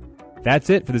 That's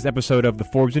it for this episode of The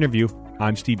Forbes Interview.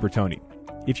 I'm Steve Bertoni.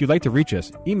 If you'd like to reach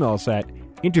us, email us at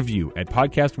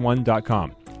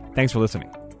interview@podcastone.com. Thanks for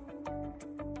listening.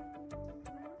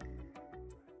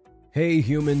 Hey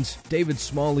humans, David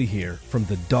Smalley here from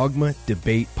the Dogma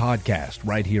Debate Podcast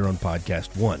right here on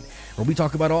Podcast One, where we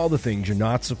talk about all the things you're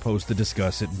not supposed to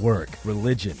discuss at work: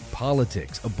 religion,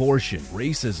 politics, abortion,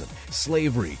 racism,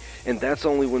 slavery, and that's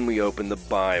only when we open the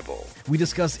Bible. We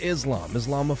discuss Islam,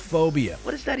 Islamophobia.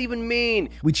 What does that even mean?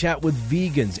 We chat with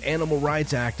vegans, animal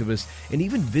rights activists, and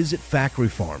even visit factory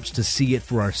farms to see it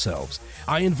for ourselves.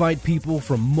 I invite people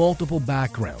from multiple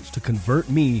backgrounds to convert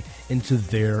me into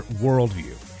their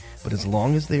worldview. But as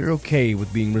long as they're okay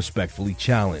with being respectfully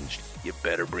challenged, you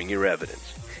better bring your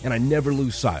evidence. And I never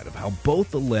lose sight of how both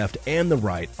the left and the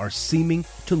right are seeming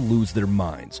to lose their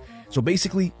minds. So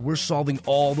basically, we're solving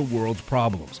all the world's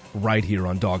problems right here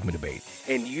on Dogma Debate.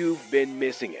 And you've been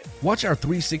missing it. Watch our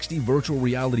 360 virtual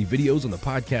reality videos on the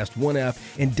Podcast One app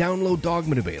and download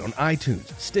Dogma Debate on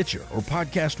iTunes, Stitcher, or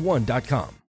podcastone.com.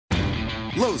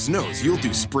 Lowe's knows you'll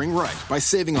do spring right by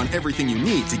saving on everything you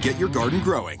need to get your garden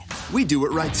growing. We do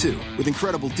it right too, with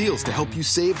incredible deals to help you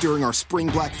save during our Spring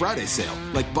Black Friday sale,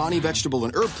 like Bonnie vegetable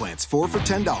and herb plants, 4 for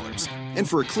 $10. And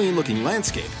for a clean-looking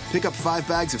landscape, pick up 5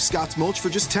 bags of Scott's mulch for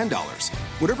just $10.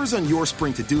 Whatever's on your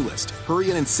spring to-do list,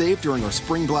 hurry in and save during our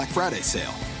Spring Black Friday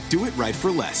sale. Do it right for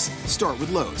less. Start with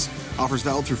Lowe's. Offers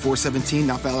valid through 4/17,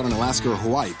 not valid on Alaska or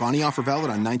Hawaii. Bonnie offer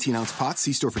valid on 19-ounce pots.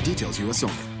 See store for details, U.S.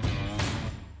 only.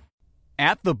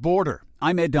 At the border,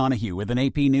 I'm Ed Donahue with an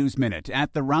AP News Minute.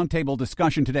 At the roundtable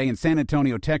discussion today in San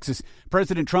Antonio, Texas,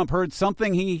 President Trump heard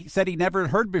something he said he never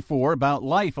heard before about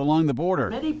life along the border.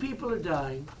 Many people are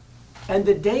dying, and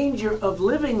the danger of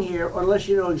living here, unless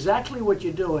you know exactly what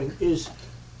you're doing, is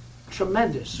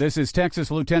tremendous. This is Texas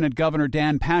Lieutenant Governor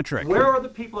Dan Patrick. Where are the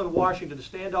people in Washington to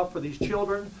stand up for these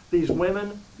children, these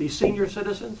women, these senior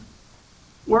citizens?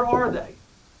 Where are they?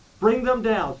 Bring them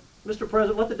down. Mr.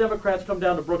 President, let the Democrats come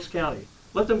down to Brooks County.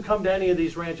 Let them come to any of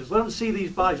these ranches. Let them see these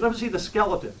bodies. Let them see the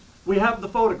skeletons. We have the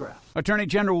photographs. Attorney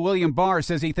General William Barr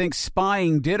says he thinks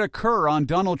spying did occur on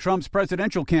Donald Trump's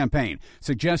presidential campaign,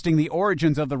 suggesting the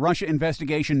origins of the Russia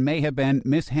investigation may have been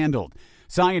mishandled.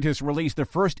 Scientists released the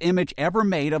first image ever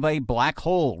made of a black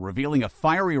hole, revealing a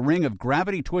fiery ring of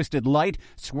gravity-twisted light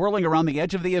swirling around the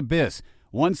edge of the abyss.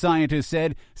 One scientist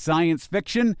said science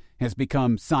fiction has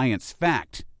become science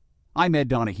fact. I'm Ed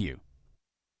Donahue.